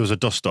was a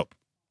dust-up.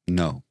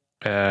 No.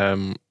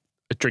 A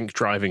drink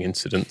driving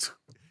incident.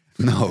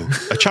 No.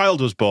 A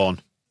child was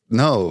born.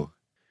 No.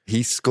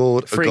 He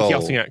scored a goal. Freak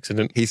yachting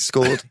accident. He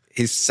scored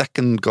his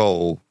second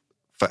goal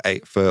for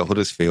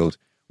Huddersfield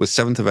was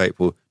 7th of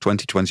April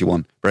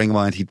 2021. Bearing in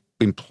mind, he'd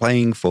been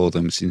playing for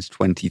them since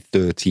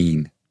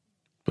 2013.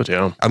 Bloody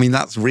hell. I mean,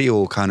 that's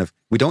real kind of...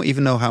 We don't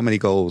even know how many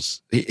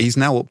goals... He's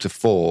now up to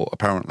 4,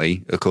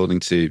 apparently, according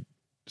to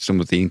some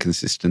of the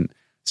inconsistent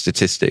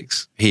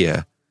statistics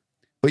here.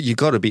 But you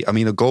got to be... I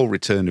mean, a goal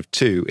return of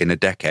 2 in a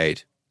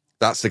decade.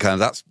 That's the kind of...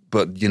 that's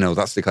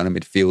the kind of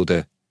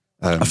midfielder...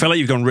 I feel like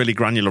you've gone really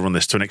granular on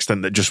this to an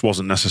extent that just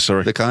wasn't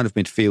necessary. The kind of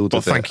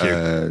midfielder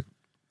that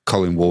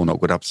Colin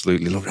Warnock would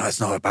absolutely love. No, it's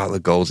not about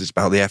the goals, it's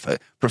about the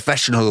effort.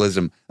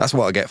 Professionalism. That's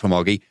what I get from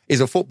Oggy.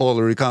 He's a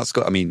footballer who can't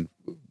score. I mean,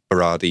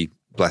 Berardi,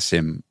 bless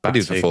him, but he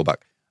was a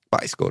fullback.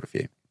 But he scored a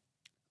few.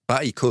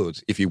 But he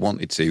could, if he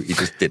wanted to, he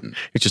just didn't.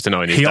 It's just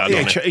annoying.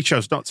 He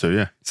chose not to,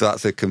 yeah. So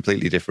that's a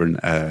completely different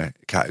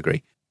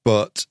category.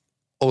 But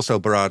also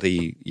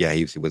Berardi, yeah,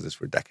 he was with us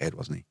for a decade,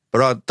 wasn't he?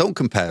 Berardi, don't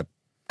compare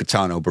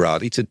Gaetano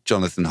Berardi to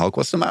Jonathan Hogg.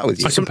 What's the matter with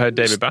you? I compared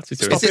David Batty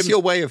to him. Is this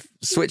your way of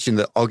switching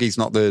that Oggy's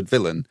not the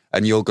villain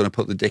and you're going to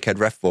put the dickhead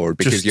ref forward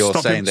because you're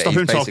saying that he's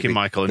basically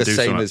the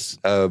same as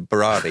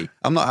Berardi?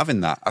 I'm not having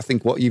that. I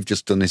think what you've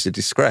just done is a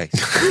disgrace.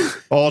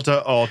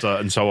 Order,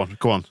 and so on.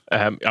 Go on.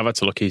 I've had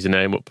to look his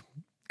name up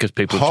because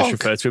people just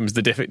refer to him as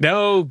the different...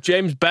 No,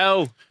 James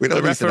Bell. We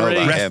don't need to know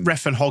that.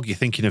 Ref and Hogg, you're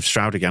thinking of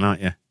Stroud again,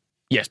 aren't you?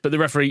 Yes, but the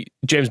referee,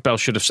 James Bell,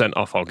 should have sent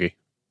off Hoggy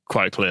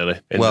quite clearly.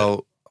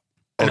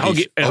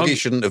 Oggy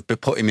shouldn't have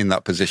put him in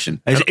that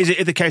position. Is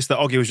it the case that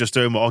Oggy was just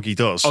doing what Oggy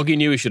does? Oggy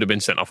knew he should have been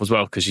sent off as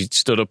well because he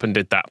stood up and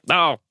did that.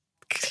 No.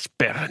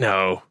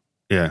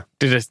 Yeah.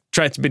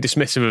 Tried to be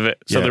dismissive of it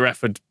so the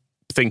ref would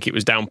think it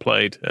was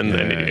downplayed and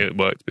then it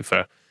worked, to be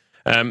fair.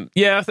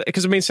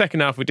 Because, second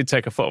half we did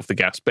take a foot off the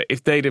gas, but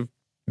if they'd have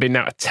been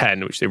out of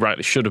 10, which they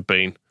rightly should have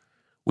been,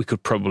 we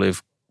could probably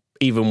have,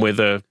 even with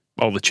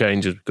all the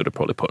changes, we could have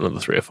probably put another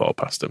 3 or 4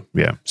 past them.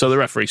 Yeah. So the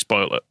referee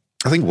spoiled it.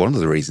 I think one of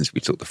the reasons we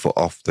took the foot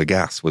off the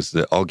gas was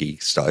that Oggy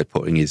started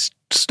putting his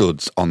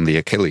studs on the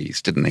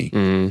Achilles, didn't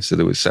he? So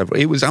there was several.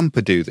 It was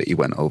Ampadu that he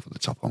went over the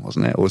top on,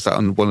 wasn't it? Or was that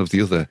on one of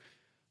the other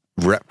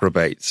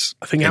reprobates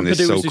in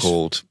this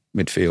so-called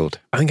midfield?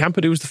 I think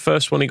Ampadu was the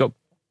first one he got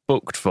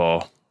booked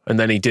for, and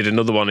then he did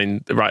another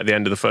one right at the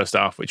end of the first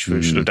half, which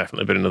should have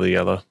definitely been another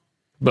yellow.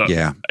 But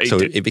yeah,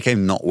 it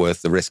became not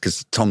worth the risk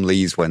because Tom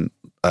Lees went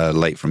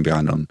late from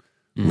behind on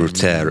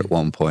Rutter at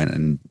one point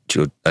and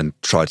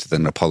tried to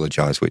then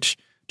apologise, which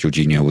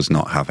Jorginho was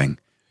not having.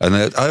 And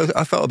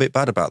I felt a bit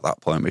bad about that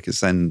point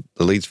because then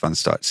the Leeds fans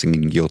started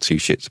singing "You're too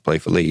shit to play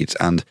for Leeds,"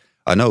 and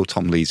I know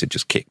Tom Lees had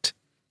just kicked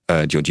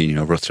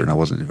Jorginho Rutter, and I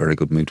wasn't in a very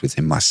good mood with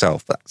him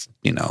myself. That's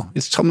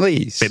it's Tom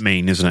Lees. Bit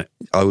mean, isn't it?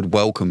 I would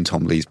welcome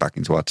Tom Lees back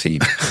into our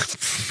team.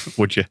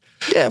 Would you?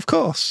 Yeah, of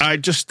course. I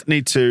just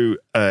need to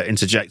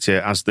interject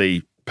here as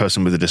the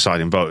person with the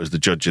deciding vote, as the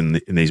judge in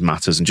these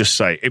matters, and just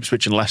say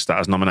Ipswich and Leicester,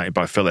 as nominated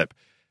by Philip,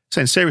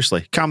 Saying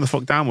seriously, calm the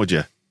fuck down, would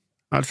you?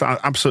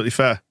 Absolutely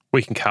fair.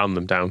 We can calm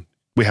them down.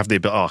 We have the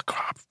ability. Oh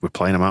crap, we're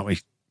playing them, aren't we?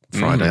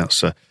 Friday.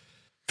 That's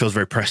feels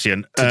very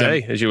prescient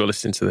today, as you were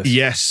listening to this.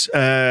 Yes,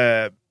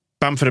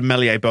 Bamford and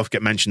Meslier both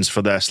get mentions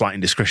for their slight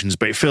indiscretions,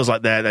 but it feels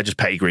like they're just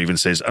petty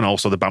grievances, and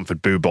also the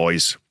Bamford Boo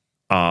Boys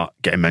are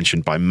getting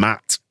mentioned by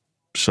Matt.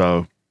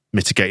 So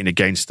mitigating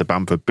against the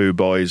Bamford Boo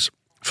Boys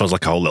feels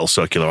like a whole little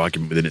circular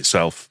argument within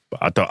itself. But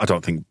I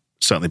don't think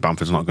certainly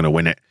Bamford's not going to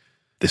win it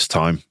this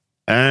time.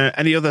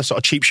 Any other sort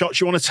of cheap shots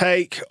you want to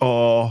take,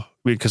 or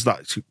because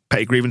that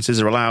petty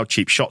grievances are allowed,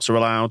 cheap shots are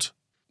allowed?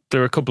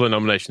 There are a couple of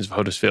nominations for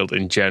Huddersfield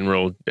in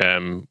general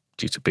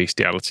due to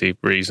bestiality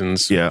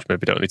reasons, which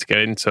maybe don't need to get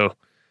into.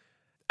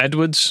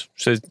 Edwards,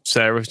 says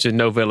Sarah, says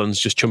no villains,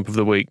 just chump of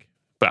the week.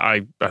 But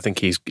I think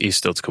he's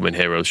still to come in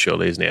heroes,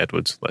 surely, isn't he,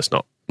 Edwards? Let's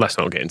not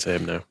get into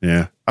him now.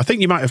 Yeah, I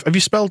think you might have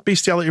you spelled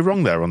bestiality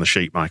wrong there on the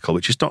sheet, Michael,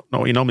 which is not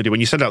what you normally do.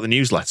 When you send out the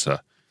newsletter,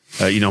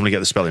 you normally get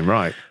the spelling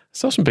right. I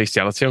saw some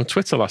bestiality on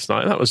Twitter last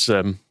night. That was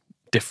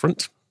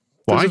different.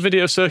 Why? There's a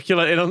video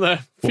circulating on there.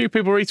 A few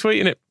people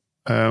retweeting it.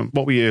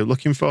 What were you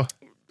looking for?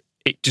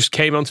 It just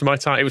came onto my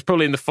time. It was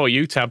probably in the For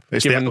You tab.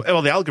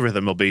 The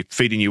algorithm will be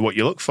feeding you what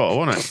you look for,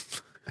 won't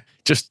it?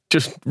 just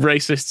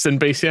racists and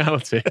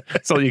bestiality.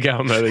 That's all you get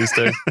on there these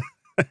days.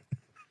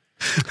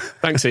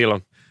 Thanks,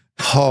 Elon.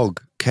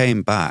 Hogg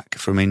came back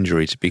from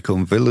injury to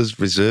become Villa's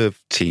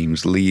reserve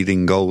team's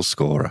leading goal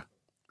scorer.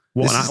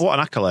 What an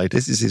accolade.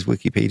 This is his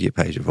Wikipedia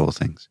page of all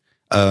things.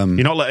 You're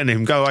not letting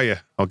him go, are you,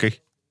 Hoggy?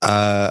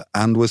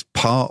 And was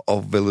part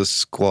of Villa's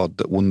squad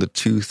that won the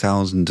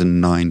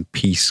 2009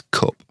 Peace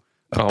Cup,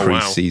 a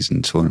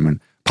pre-season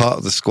tournament. Part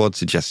of the squad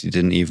suggests he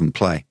didn't even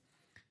play.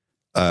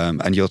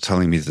 And you're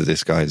telling me that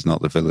this guy is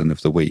not the villain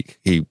of the week.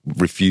 He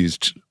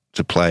refused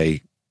to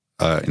play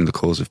in the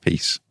cause of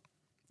peace.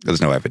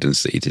 There's no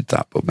evidence that he did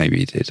that, but maybe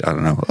he did. I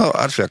don't know. Oh,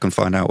 actually, I can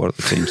find out what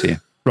the team's here.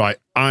 Right.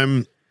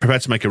 I'm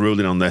prepared to make a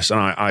ruling on this,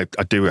 and I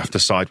do have to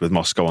side with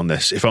Moscow on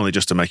this, if only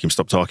just to make him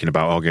stop talking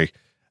about Hoggy.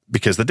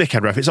 Because the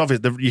dickhead ref, it's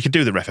obvious you could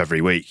do the ref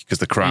every week because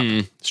the crap.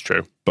 It's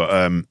true. But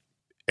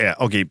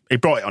Hoggy, he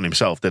brought it on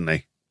himself, didn't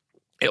he?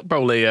 It'll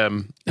probably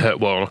hurt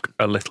Warnock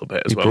a little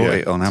bit as well. He brought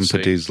it on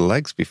Ampadu's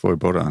legs before he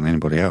brought it on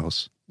anybody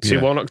else. See,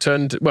 Warnock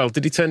turned... Well,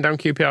 did he turn down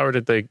QPR or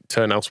did they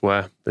turn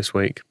elsewhere this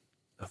week?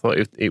 I thought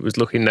it was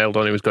looking nailed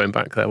on. He was going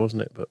back there,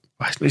 wasn't it? But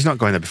he's not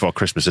going there before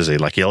Christmas, is he?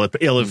 Like he'll have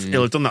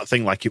done that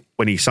thing like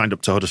when he signed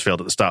up to Huddersfield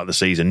at the start of the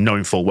season,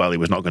 knowing full well he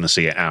was not going to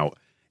see it out.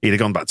 He'd have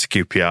gone back to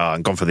QPR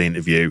and gone for the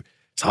interview.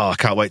 I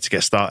can't wait to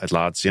get started,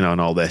 lads,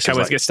 and all this. Can't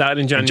wait to get started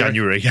in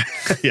January.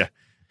 Yeah.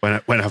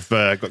 When I've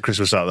got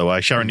Christmas out of the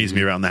way. Sharon needs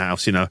me around the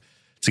house, to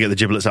get the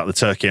giblets out of the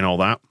turkey and all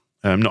that.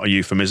 Not a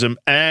euphemism.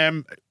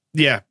 Villain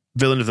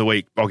of the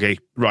week, Oggy.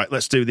 Right,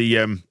 let's do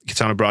the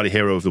Gaetano Brady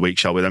Hero of the Week,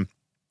 shall we then?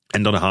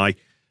 End on a high.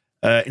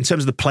 In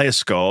terms of the player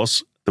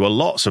scores, there were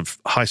lots of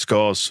high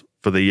scores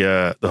for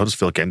the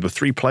Huddersfield game. There were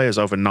 3 players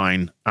over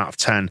 9 out of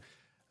 10.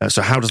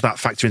 So how does that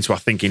factor into our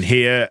thinking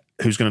here?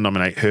 Who's going to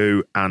nominate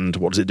who, and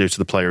what does it do to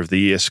the Player of the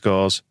Year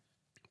scores?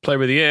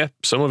 Player of the Year,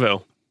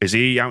 Somerville. Is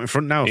he out in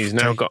front now? He's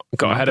now got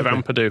ahead of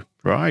Ampadu.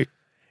 Right.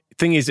 The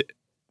thing is,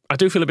 I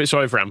do feel a bit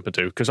sorry for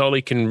Ampadu because all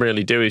he can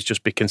really do is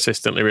just be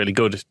consistently really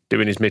good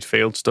doing his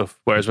midfield stuff.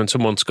 Whereas when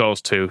someone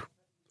scores 2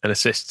 and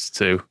assists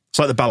 2... It's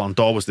like the Ballon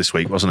d'Or was this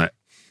week, wasn't it?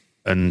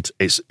 And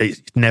it's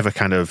never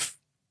kind of...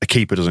 A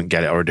keeper doesn't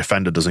get it or a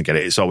defender doesn't get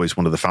it. It's always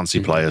one of the fancy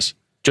players.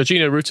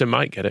 Jorginho Rutter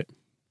might get it.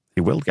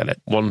 He will get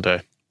it. One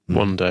day.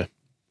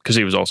 Because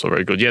he was also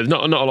very good. Yeah,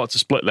 not a lot to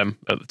split them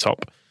at the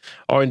top.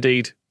 Or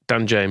indeed,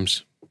 Dan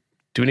James.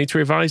 Do we need to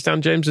revise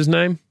Dan James's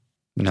name?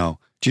 No.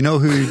 Do you know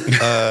who...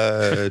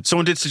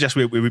 Someone did suggest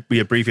we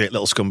abbreviate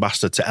Little Scum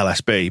Bastard to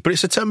LSB, but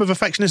it's a term of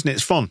affection, isn't it?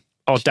 It's fun.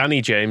 Or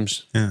Danny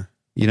James. Yeah.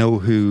 You know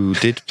who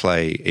did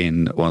play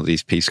in one of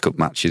these Peace Cup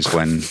matches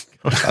when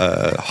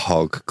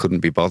Hogg couldn't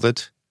be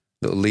bothered?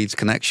 Little Leeds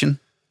connection.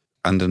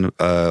 And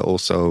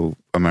also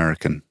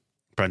American.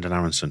 Brendan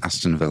Aronson.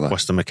 Aston Villa.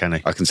 Weston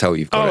McKennie. I can tell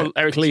you've got it.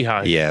 Eric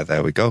Lehigh. Yeah,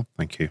 there we go.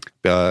 Thank you.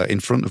 In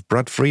front of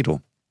Brad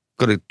Friedel.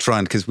 Got to try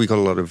and... Because we got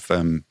a lot of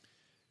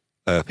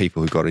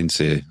people who got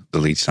into the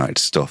Leeds United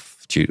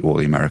stuff due to all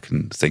the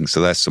American things.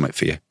 So there's something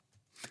for you.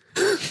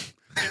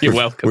 You're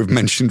welcome. We've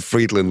mentioned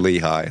Friedel and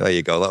Lehigh. There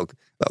you go.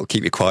 That'll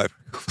keep you quiet.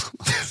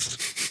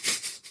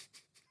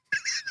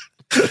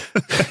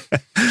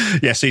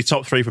 Yeah, see,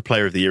 top 3 for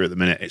Player of the Year at the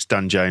minute. It's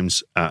Dan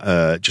James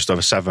at just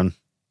over 7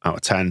 out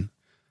of 10.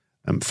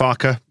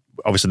 Farker,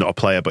 obviously not a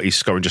player, but he's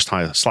scoring just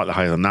slightly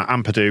higher than that.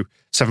 Ampadu,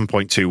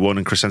 7.21,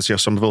 and Crescencio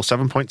Somerville,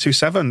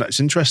 7.27. That's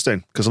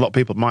interesting, because a lot of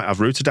people might have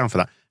Rutter down for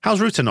that.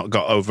 How's Rutter not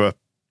got over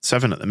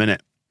 7 at the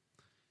minute?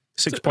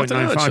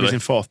 6.95, he's in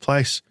 4th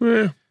place.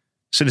 Yeah.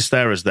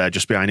 Sinistera's there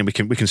just behind him.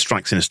 We can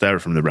strike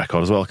Sinistera from the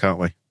record as well, can't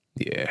we?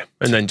 Yeah,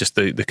 and then just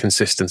the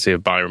consistency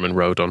of Byram and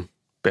Rodon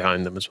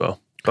behind them as well.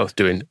 Both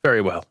doing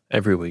very well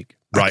every week.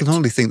 Right. I can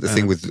only think the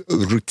thing with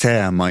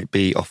Rutter might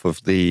be off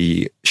of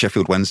the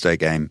Sheffield Wednesday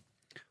game,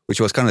 which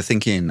I was kind of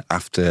thinking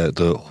after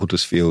the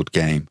Huddersfield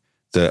game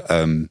that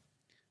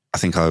I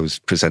think I was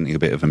presenting a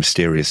bit of a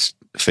mysterious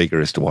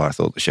figure as to why I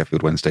thought the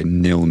Sheffield Wednesday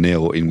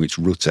 0-0, in which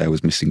Rutte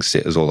was missing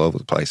sitters all over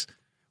the place,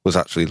 was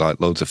actually like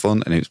loads of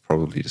fun. And it was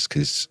probably just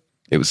because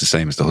it was the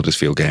same as the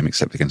Huddersfield game,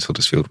 except against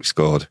Huddersfield we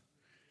scored.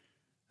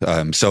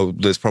 So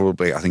there's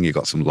probably, I think you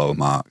got some low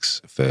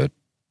marks for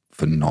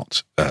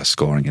not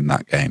scoring in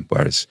that game.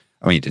 Whereas,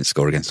 I mean, he didn't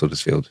score against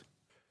Huddersfield.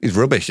 He's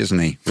rubbish, isn't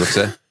he,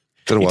 Rutte?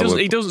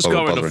 He doesn't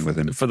score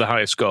enough for the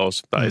highest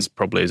scores. That is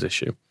probably his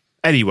issue.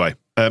 Anyway,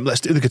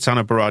 let's do the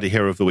Gaetano Berardi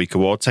Hero of the Week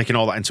award, taking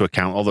all that into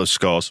account, all those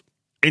scores.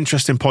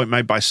 Interesting point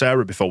made by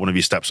Sarah before one of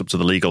you steps up to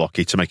the legal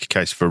hockey to make a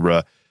case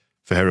for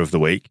Hero of the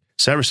Week.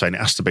 Sarah's saying it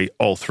has to be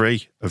all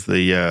three of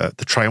the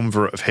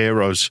triumvirate of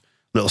heroes,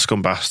 Little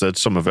Scum Bastard,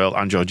 Somerville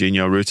and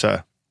Jorginho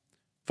Rutter,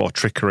 for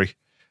trickery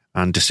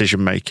and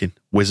decision-making,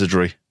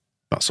 wizardry,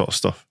 that sort of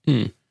stuff.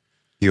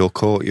 Your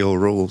court, your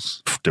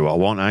rules. Do what I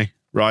want, eh?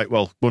 Right,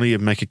 well, one of you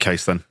make a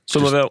case then.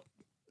 Somerville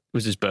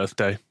was his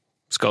birthday.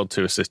 Scored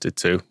 2, assisted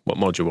 2. What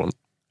more do you want?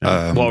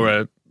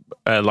 Wore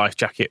a life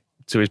jacket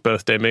to his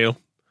birthday meal,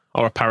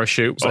 or a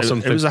parachute, or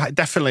something. It was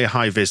definitely a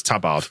high-vis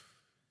tabard.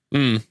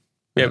 Yeah,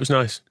 it was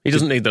nice. He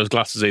doesn't need those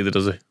glasses either,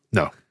 does he?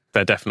 No.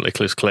 They're definitely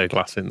clear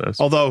glass in those.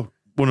 Although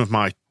one of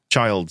my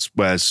childs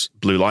wears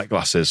blue light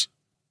glasses.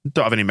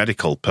 Don't have any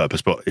medical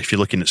purpose, but if you're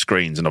looking at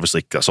screens, and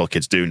obviously that's all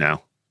kids do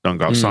now, don't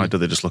go outside, do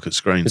they? Just look at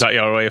screens. Is that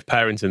your way of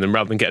parenting them?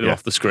 Rather than getting them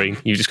off the screen,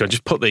 you just go,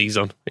 just put these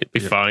on. It'd be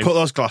fine. Put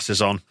those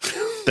glasses on.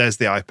 There's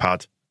the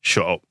iPad.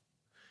 Shut up.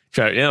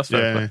 Fair enough.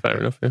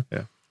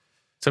 Yeah.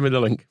 Send me the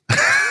link.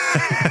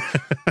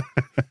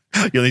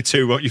 You'll need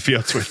 2, won't you, for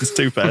your twins?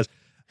 2 pairs.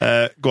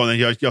 Go on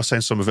then. You're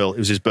saying Somerville. It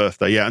was his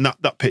birthday. Yeah, and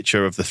that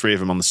picture of the 3 of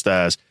them on the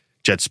stairs,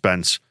 Jed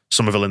Spence,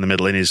 Somerville in the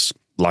middle in his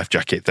life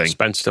jacket thing.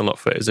 Spence still not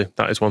fit, is he?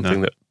 That is one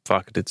thing that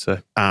Farker did say.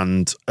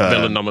 And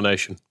villain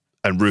nomination.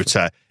 And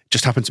Rutter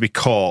just happened to be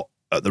caught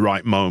at the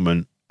right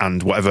moment,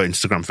 and whatever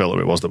Instagram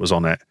filter it was that was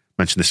on it,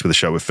 mentioned this with the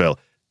show with Phil,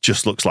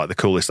 just looks like the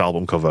coolest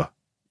album cover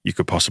you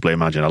could possibly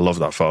imagine. I love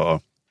that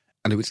photo.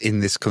 And it was in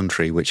this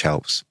country, which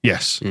helps.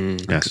 Yes.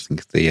 Yes. I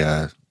think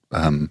the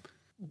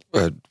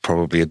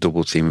probably a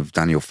double team of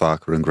Daniel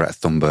Farker and Greta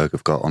Thunberg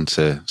have got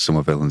onto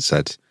Somerville and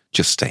said,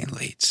 just stay in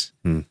Leeds.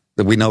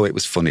 We know it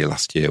was funny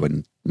last year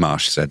when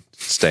Marsh said,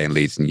 stay in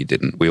Leeds, and you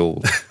didn't. We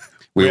all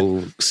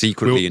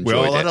secretly enjoyed it.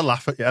 We all had a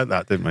laugh at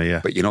that, didn't we?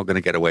 Yeah. But you're not going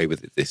to get away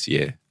with it this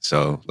year.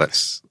 So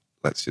let's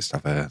just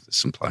have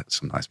some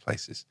nice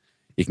places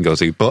you can go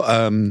to.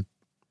 But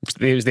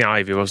it was the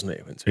Ivy, wasn't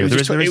it? It was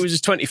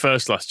his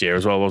 21st last year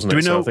as well, wasn't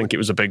it? So I think it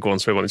was a big one,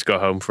 so we wanted to go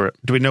home for it.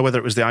 Do we know whether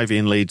it was the Ivy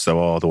in Leeds, though,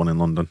 or the one in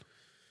London?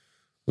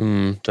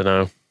 Don't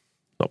know.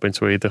 Not been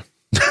to either.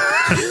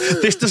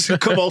 This doesn't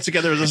come all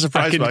together as a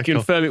surprise, I can Michael.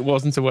 confirm it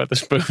wasn't a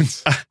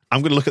Wetherspoons.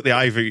 I'm going to look at the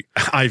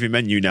Ivy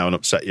menu now and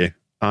upset you.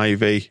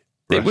 Ivy.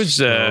 It was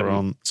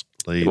what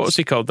was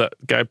he called? That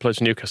guy who plays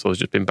for Newcastle has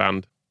just been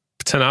banned.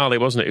 Tenali,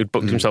 wasn't it? Who'd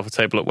booked himself a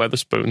table at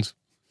Wetherspoons.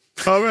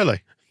 Oh,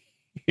 really?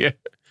 Yeah.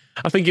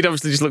 I think he'd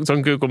obviously just looked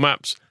on Google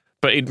Maps,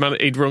 but he'd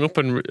rung up,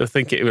 and I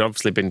think it would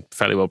obviously been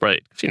fairly well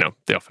rated. You know,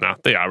 they often are.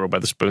 They are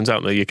Wetherspoons,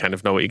 aren't they? You kind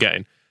of know what you're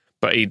getting.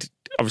 But he'd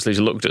obviously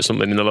just looked at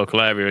something in the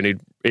local area, and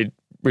he'd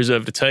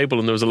reserved a table,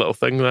 and there was a little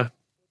thing there,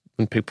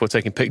 and people were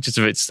taking pictures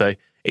of it to say,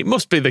 it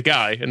must be the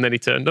guy, and then he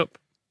turned up.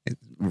 It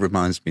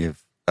reminds me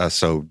of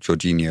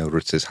Jorginho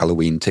Rutter's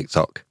Halloween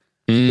TikTok.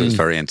 It was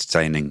very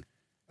entertaining.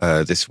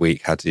 This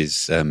week had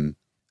his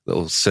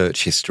little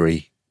search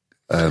history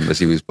as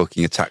he was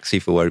booking a taxi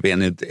for where he'd be.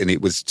 And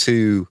it was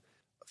 2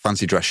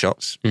 fancy dress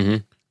shops. Mm-hmm.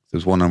 There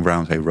was one on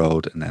Roundhay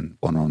Road and then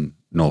one on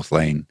North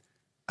Lane.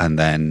 And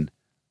then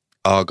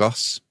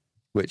Argos,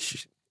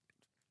 which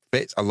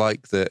fits. I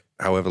like that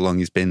however long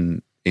he's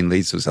been in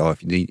Leeds, was,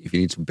 if you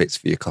need some bits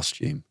for your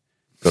costume,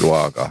 go to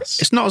Argos.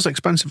 It's not as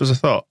expensive as I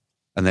thought.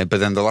 But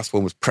then the last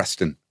one was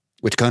Preston,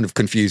 which kind of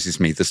confuses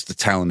me. That's the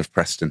town of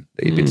Preston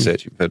that he'd been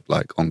searching for,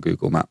 like, on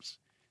Google Maps.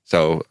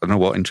 So I don't know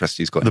what interest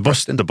he's got in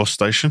Preston. The bus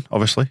station,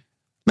 obviously.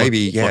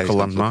 Maybe, local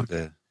landmark.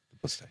 The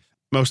bus station.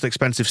 Most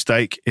expensive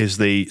steak is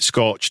the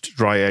scorched,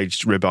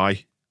 dry-aged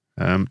ribeye,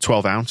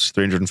 12 ounce,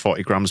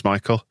 340 grams,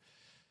 Michael,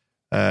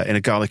 in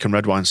a garlic and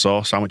red wine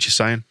sauce. How much are you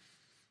saying?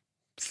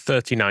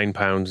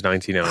 £39.99.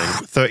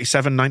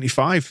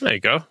 $37.95. There you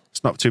go.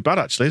 It's not too bad,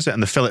 actually, is it?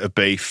 And the fillet of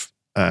beef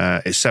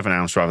is 7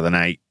 ounce rather than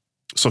 8.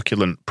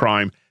 Succulent,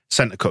 prime,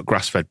 centre-cut,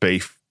 grass-fed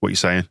beef. What are you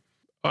saying?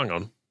 Hang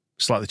on.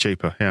 Slightly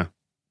cheaper, yeah.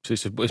 So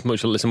it's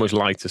a much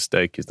lighter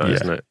steak,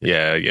 isn't it?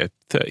 Yeah.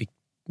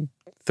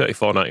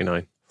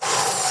 $34.99.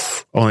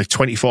 Only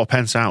 24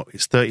 pence out.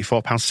 It's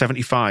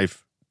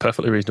 £34.75.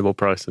 Perfectly reasonable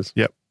prices.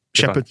 Yep.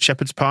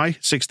 Shepherd's pie,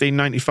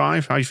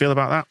 $16.95. How you feel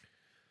about that?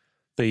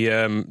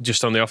 The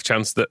just on the off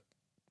chance that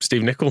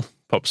Steve Nicol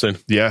pops in.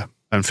 Yeah,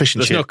 and fish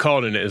and chips. There's no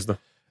corn in it, is there?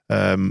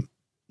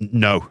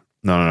 No.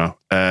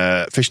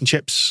 Fish and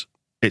chips.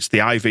 It's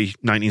the Ivy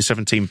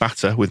 1917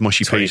 batter with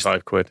mushy peas.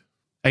 £25.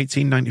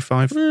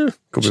 $18.95.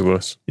 Could be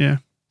worse. Yeah.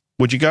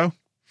 Would you go?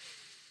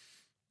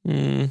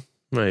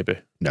 Maybe.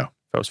 No.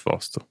 That was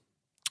forced.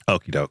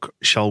 Okie doke.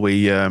 Shall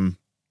we move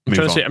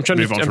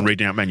on from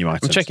reading out menu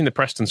items? I'm checking the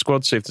Preston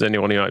squad, see if there's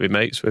anyone he might be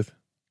mates with.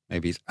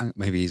 Maybe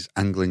he's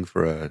angling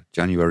for a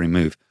January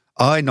move.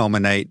 I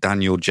nominate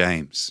Daniel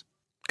James.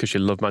 Because you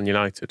love Man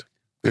United.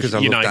 Because I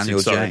love Daniel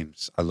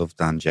James. I love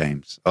Dan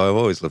James. I've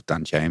always loved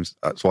Dan James.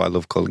 That's why I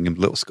love calling him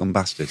Little Scum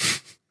Bastard.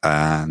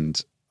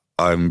 And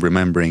I'm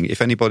remembering,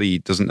 if anybody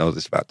doesn't know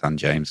this about Dan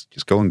James,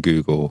 just go and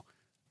Google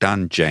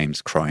Dan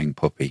James crying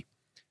puppy.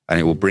 And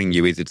it will bring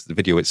you either to the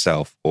video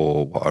itself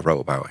or what I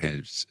wrote about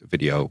his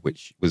video,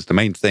 which was the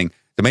main thing.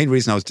 The main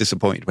reason I was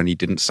disappointed when he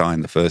didn't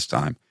sign the first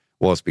time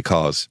was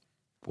because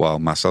while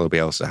Marcelo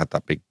Bielsa had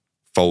that big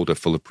folder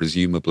full of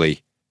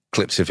presumably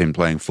clips of him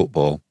playing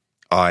football,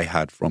 I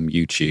had from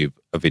YouTube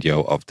a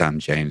video of Dan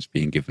James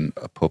being given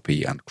a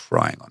puppy and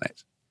crying on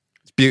it.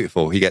 It's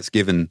beautiful. He gets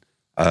given,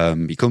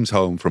 he comes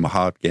home from a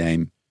hard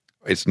game.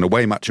 It's an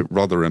away match at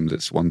Rotherham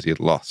that Swansea had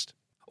lost,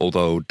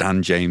 although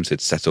Dan James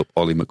had set up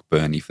Ollie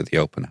McBurney for the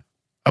opener.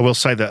 I will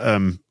say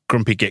that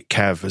Grumpy Git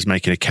Kev is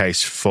making a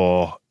case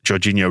for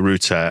Jorginho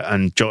Rutter,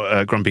 and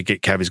Grumpy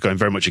Git Kev is going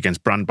very much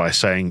against Brand by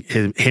saying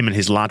him and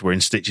his lad were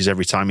in stitches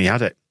every time he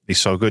had it.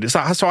 He's so good.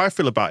 That's how I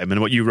feel about him, and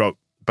what you wrote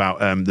about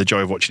the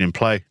joy of watching him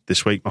play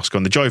this week, Moscow,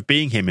 and the joy of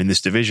being him in this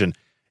division.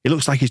 It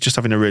looks like he's just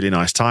having a really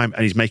nice time,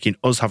 and he's making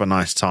us have a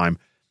nice time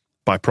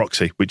by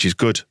proxy, which is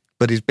good.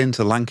 But he's been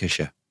to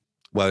Lancashire,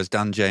 whereas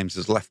Dan James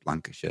has left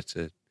Lancashire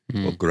to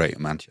Greater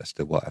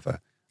Manchester, whatever.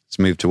 It's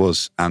moved to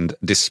us, and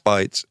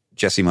despite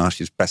Jesse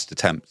Marsh's best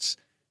attempts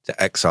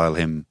to exile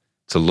him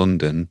to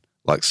London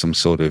like some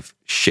sort of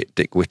shit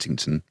Dick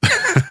Whittington,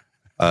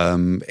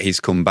 he's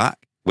come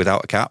back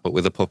without a cat, but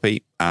with a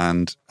puppy.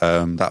 And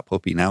that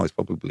puppy now is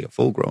probably a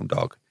full-grown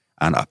dog.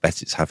 And I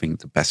bet it's having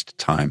the best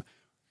time.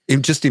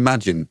 Just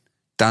imagine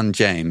Dan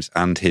James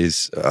and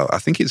his, I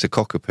think it's a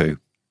cockapoo,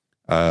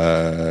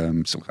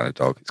 some kind of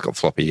dog. It's got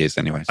floppy ears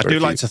anyway. I do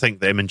like to think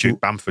that him and Duke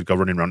Bamford go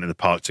running around in the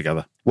park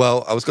together.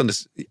 Well, I was going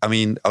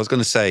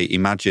to say,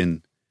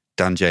 imagine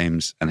Dan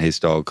James and his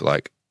dog,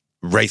 like,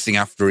 racing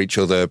after each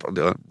other,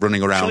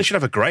 running around. Surely should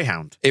have a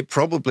greyhound. It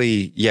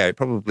probably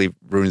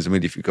ruins the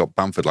mood if you've got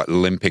Bamford like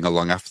limping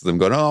along after them,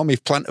 going, "Oh, me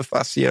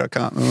plantar here, I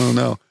can't." Oh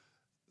no.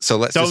 So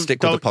let's just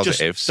stick with the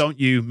positives. Don't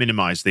you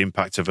minimise the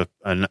impact of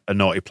a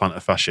naughty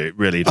plantar fascia? It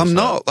really does. I'm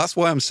not. That's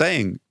why I'm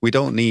saying we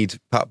don't need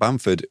Pat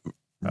Bamford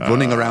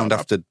running around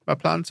after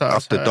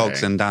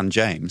dogs and Dan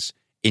James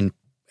in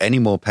any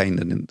more pain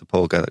than the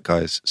poor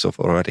guys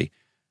suffer already.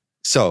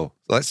 So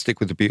let's stick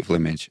with the beautiful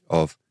image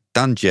of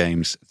Dan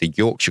James, the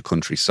Yorkshire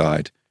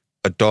countryside,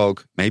 a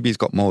dog, maybe he's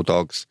got more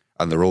dogs,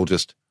 and they're all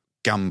just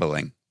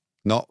gambling,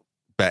 not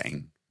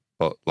betting,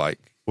 but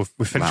like... We've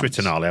finished with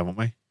Tonali, haven't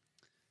we?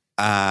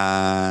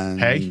 And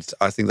hey?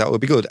 I think that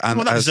would be good. And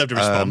well, that deserved a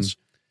response.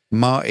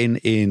 Martin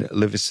in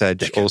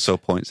Liversedge also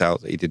points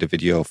out that he did a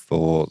video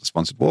for the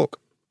sponsored walk.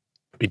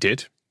 He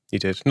did.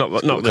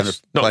 Not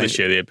this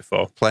year, the year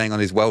before. Playing on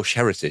his Welsh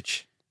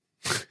heritage.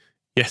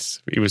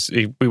 Yes,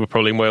 we were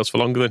probably in Wales for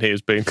longer than he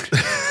has been.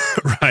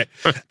 Right,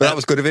 but that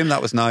was good of him.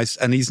 That was nice,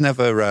 and he's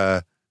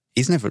never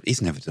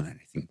done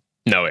anything.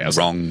 No, he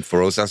hasn't. Wrong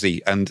for us, has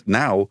he? And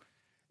now,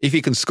 if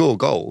he can score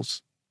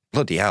goals,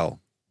 bloody hell!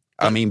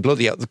 I mean,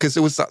 bloody hell! Because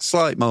there was that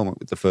slight moment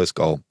with the first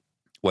goal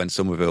when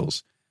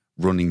Somerville's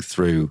running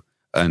through,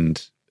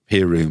 and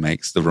Piru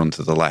makes the run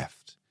to the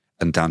left,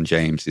 and Dan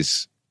James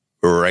is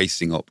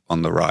racing up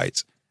on the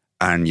right,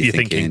 and you're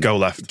thinking go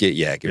left. Give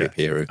it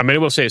Piru. I mean, I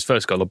will say his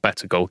first goal, a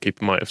better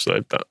goalkeeper might have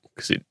saved that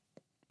because it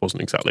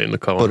wasn't exactly in the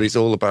corner. But it's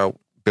all about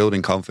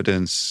building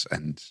confidence,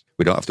 and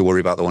we don't have to worry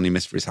about the one he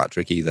missed for his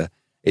hat-trick either.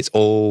 It's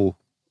all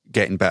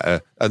getting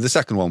better. The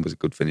second one was a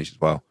good finish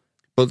as well.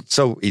 But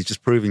so he's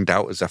just proving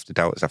doubters after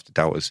doubters after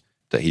doubters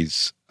that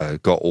he's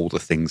got all the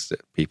things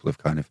that people have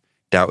kind of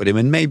doubted him.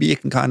 And maybe you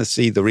can kind of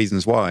see the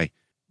reasons why.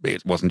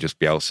 It wasn't just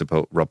Bielsa,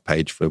 but Rob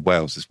Page for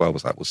Wales as well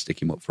was like, we'll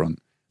stick him up front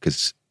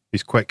because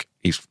he's quick.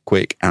 He's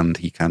quick and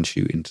he can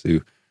shoot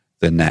into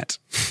the net.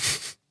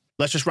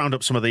 Let's just round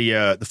up some of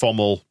the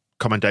formal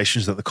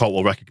commendations that the court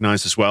will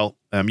recognise as well.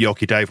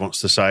 Yorkie Dave wants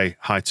to say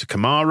hi to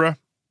Kamara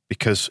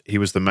because he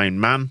was the main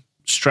man.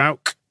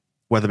 Strauch,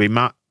 Weatherby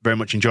Matt, very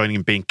much enjoying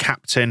him being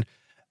captain.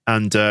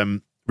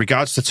 And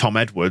regards to Tom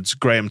Edwards,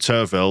 Graham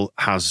Turville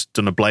has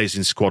done a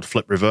blazing squad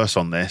flip reverse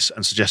on this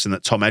and suggesting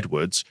that Tom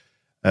Edwards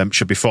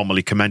should be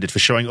formally commended for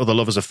showing other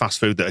lovers of fast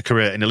food that a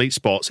career in elite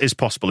sports is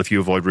possible if you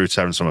avoid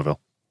Rutter and Somerville.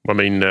 I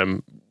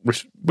mean,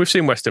 we've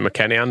seen Weston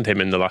McKennie and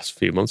him in the last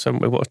few months,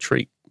 haven't we? What a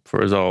treat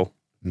for us all.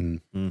 I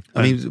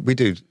mean, we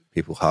do.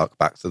 People hark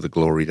back to the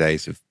glory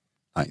days of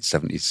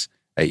 1970s,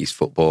 80s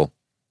football.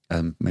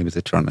 Maybe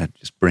they're trying to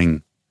just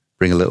bring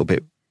a little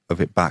bit of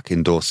it back,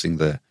 endorsing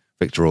the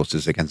Victor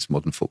Orta's Against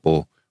Modern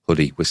Football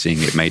hoodie. We're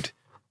seeing it made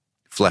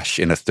flesh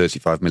in a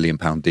 £35 million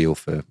deal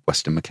for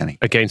Weston McKennie.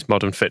 Against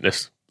modern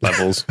fitness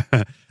levels.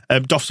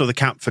 Doffs of the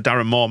cap for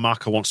Darren Moore.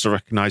 Marco wants to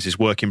recognise his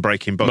work in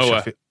breaking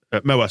both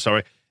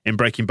in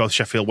breaking both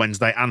Sheffield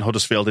Wednesday and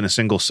Huddersfield in a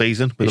single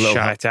season with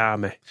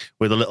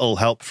a little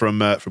help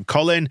from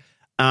Colin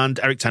and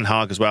Eric Ten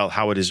Hag as well.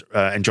 Howard is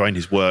enjoying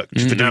his work,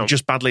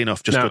 just badly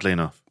enough, goodly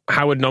enough.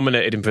 Howard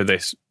nominated him for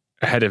this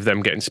ahead of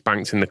them getting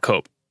spanked in the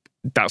cup.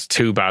 That's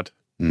too bad,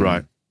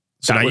 right?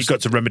 So now you've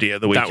got to remedy it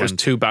at the weekend. That was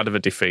too bad of a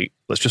defeat.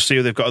 Let's just see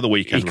who they've got at the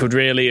weekend. He could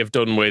really have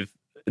done with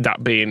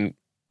that being...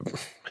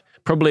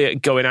 Probably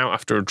going out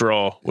after a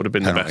draw would have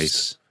been the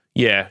best.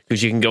 Yeah,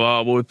 because you can go,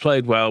 oh, well, we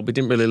played well, we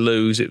didn't really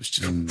lose. It was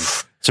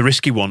just... It's a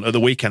risky one. At the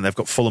weekend, they've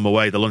got Fulham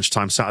away, the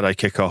lunchtime Saturday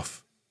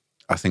kickoff.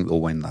 I think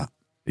they'll win that.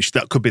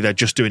 That could be their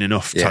just doing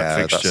enough type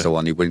fixture. That's the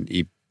one.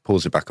 He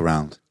pulls it back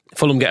around.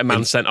 Fulham get a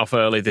man sent off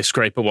early, they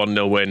scrape a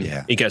 1-0 win.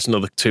 Yeah. He gets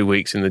another 2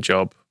 weeks in the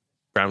job.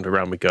 Round and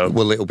round we go.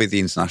 Well, it'll be the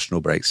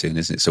international break soon,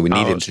 isn't it? So we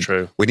need him to.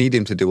 True. We need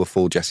him to do a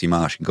full Jesse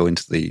Marsh and go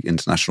into the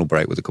international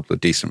break with a couple of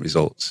decent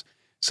results,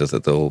 so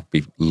that they'll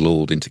be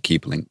lulled into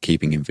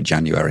keeping him for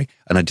January.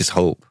 And I just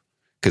hope,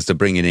 because they're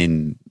bringing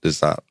in,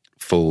 there's that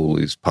fool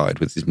who's parted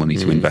with his money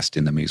to invest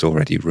in them. He's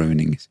already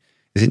ruining.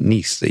 Is it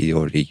Nice that he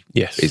already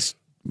is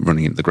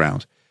running into the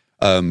ground?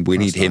 We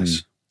need him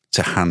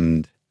to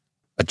hand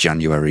a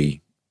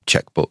January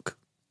checkbook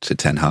to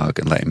Ten Hag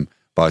and let him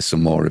buy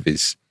some more of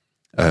his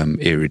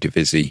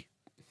Eredivisie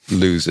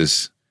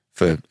losers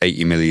for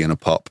 80 million a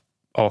pop.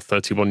 Or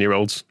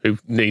 31-year-olds who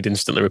need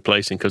instantly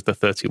replacing because they're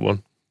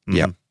 31.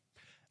 Yeah.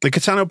 The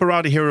Gaetano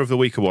Berardi Hero of the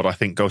Week award, I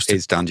think, goes to...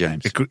 It's Dan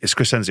James. It's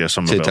Crescenzio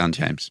Somerville. To Dan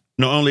James.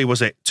 Not only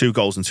was it 2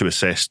 goals and 2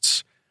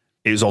 assists,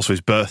 it was also his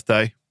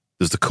birthday.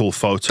 There's the cool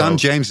photo. Dan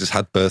James has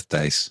had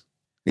birthdays.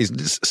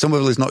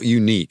 Somerville is not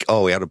unique.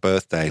 Oh, he had a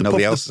birthday.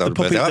 Nobody else has had a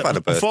birthday. I've had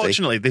a birthday.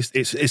 Unfortunately,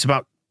 it's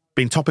about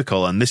being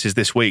topical, and this is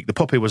this week. The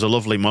puppy was a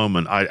lovely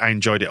moment. I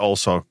enjoyed it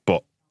also,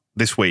 but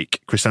this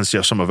week,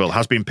 Crescenzio Somerville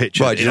has been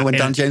pictured... Right, do you know when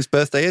Dan James'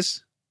 birthday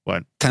is?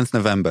 When? 10th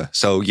November.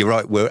 So you're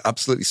right, we're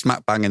absolutely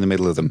smack bang in the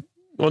middle of them.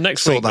 Well,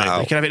 next week, maybe.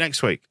 You can have it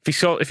next week.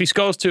 If he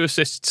scores 2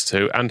 assists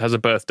too and has a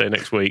birthday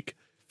next week,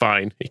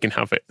 fine, he can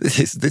have it.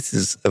 This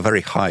is a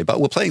very high, but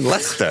we're playing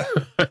Leicester.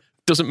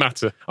 Doesn't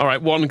matter. All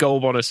right, 1 goal,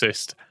 1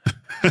 assist.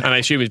 And I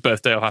assume his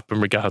birthday will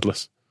happen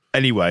regardless.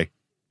 Anyway,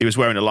 he was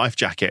wearing a life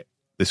jacket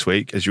this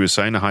week, as you were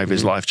saying, a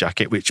high-vis life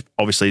jacket, which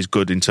obviously is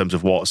good in terms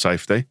of water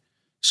safety.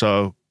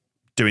 So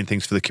doing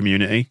things for the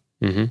community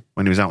when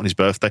he was out on his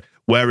birthday.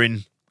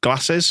 Wearing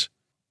glasses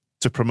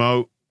to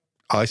promote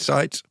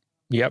eyesight.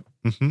 Yep.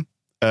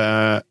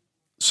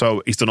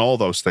 So he's done all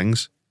those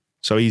things.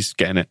 So he's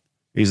getting it.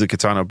 He's the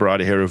Gaetano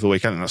Berardi Hero of the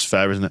Week. I think that's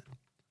fair, isn't it?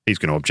 He's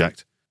going to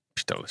object.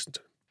 Just don't listen to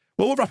him.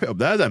 Well, we'll wrap it up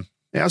there then.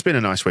 It has been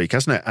a nice week,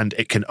 hasn't it? And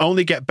it can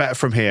only get better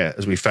from here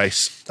as we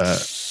face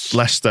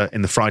Leicester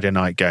in the Friday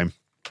night game.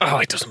 Oh,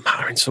 it doesn't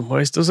matter in some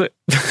ways, does it?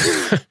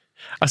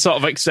 I sort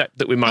of acceect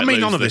that we might lose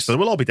none of this.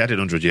 We'll all be dead in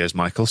 100 years,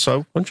 Michael,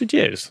 so... 100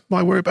 years?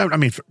 Why worry about... I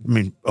mean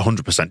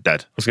 100%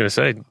 dead. I was going to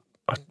say,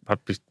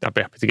 I'd be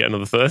happy to get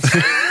another 30.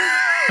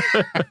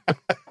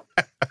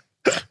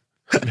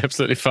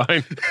 Absolutely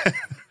fine.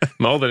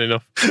 More than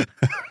enough.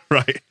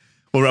 Right.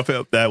 We'll wrap it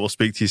up there. We'll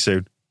speak to you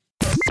soon.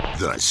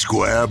 The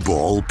Square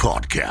Ball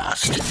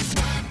Podcast.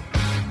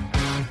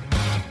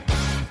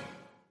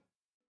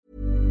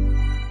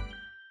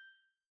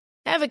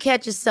 Ever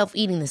catch yourself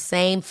eating the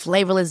same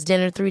flavorless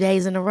dinner 3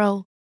 days in a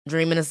row?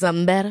 Dreaming of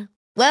something better?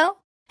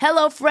 Well,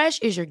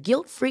 HelloFresh is your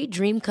guilt-free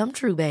dream come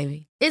true,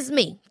 baby. It's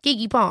me,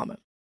 Keke Palmer.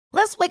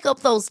 Let's wake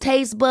up those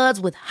taste buds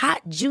with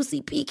hot,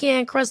 juicy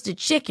pecan-crusted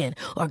chicken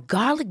or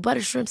garlic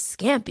butter shrimp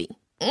scampi.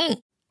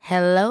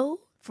 Hello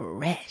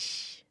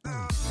Fresh.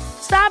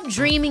 Stop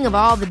dreaming of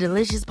all the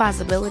delicious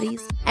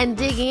possibilities and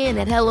dig in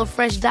at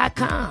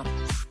HelloFresh.com.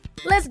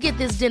 Let's get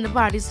this dinner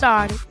party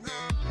started.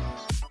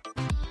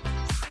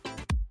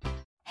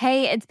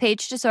 Hey, it's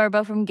Paige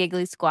DeSorbo from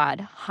Giggly Squad.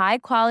 High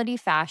quality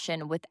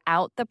fashion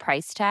without the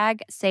price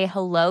tag. Say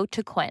hello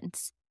to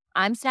Quince.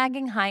 I'm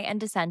snagging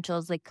high-end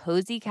essentials like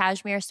cozy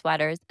cashmere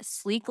sweaters,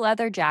 sleek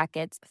leather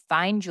jackets,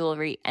 fine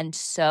jewelry, and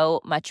so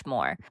much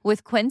more.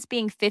 With Quince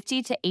being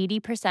 50 to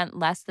 80%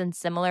 less than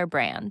similar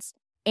brands.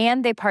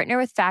 And they partner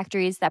with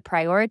factories that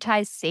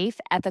prioritize safe,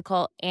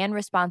 ethical, and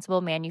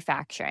responsible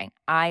manufacturing.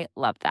 I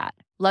love that.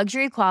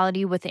 Luxury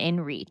quality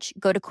within reach.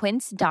 Go to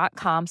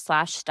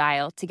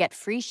quince.com/style to get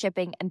free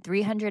shipping and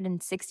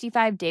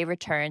 365-day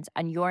returns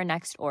on your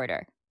next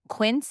order.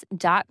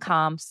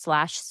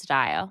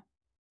 Quince.com/style.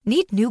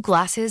 Need new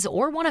glasses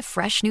or want a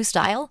fresh new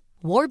style?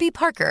 Warby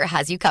Parker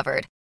has you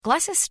covered.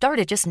 Glasses start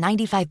at just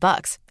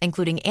 $95,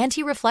 including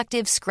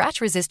anti-reflective,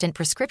 scratch-resistant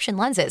prescription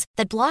lenses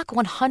that block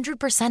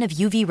 100% of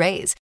UV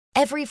rays.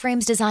 Every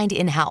frame's designed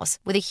in-house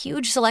with a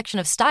huge selection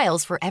of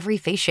styles for every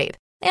face shape.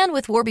 And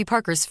with Warby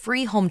Parker's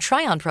free home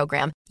try-on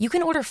program, you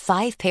can order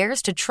 5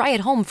 pairs to try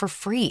at home for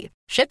free.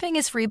 Shipping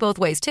is free both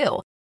ways,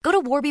 too. Go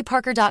to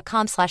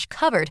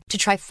warbyparker.com/covered to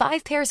try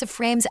 5 pairs of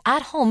frames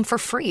at home for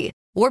free.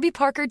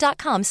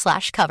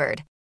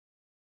 warbyparker.com/covered.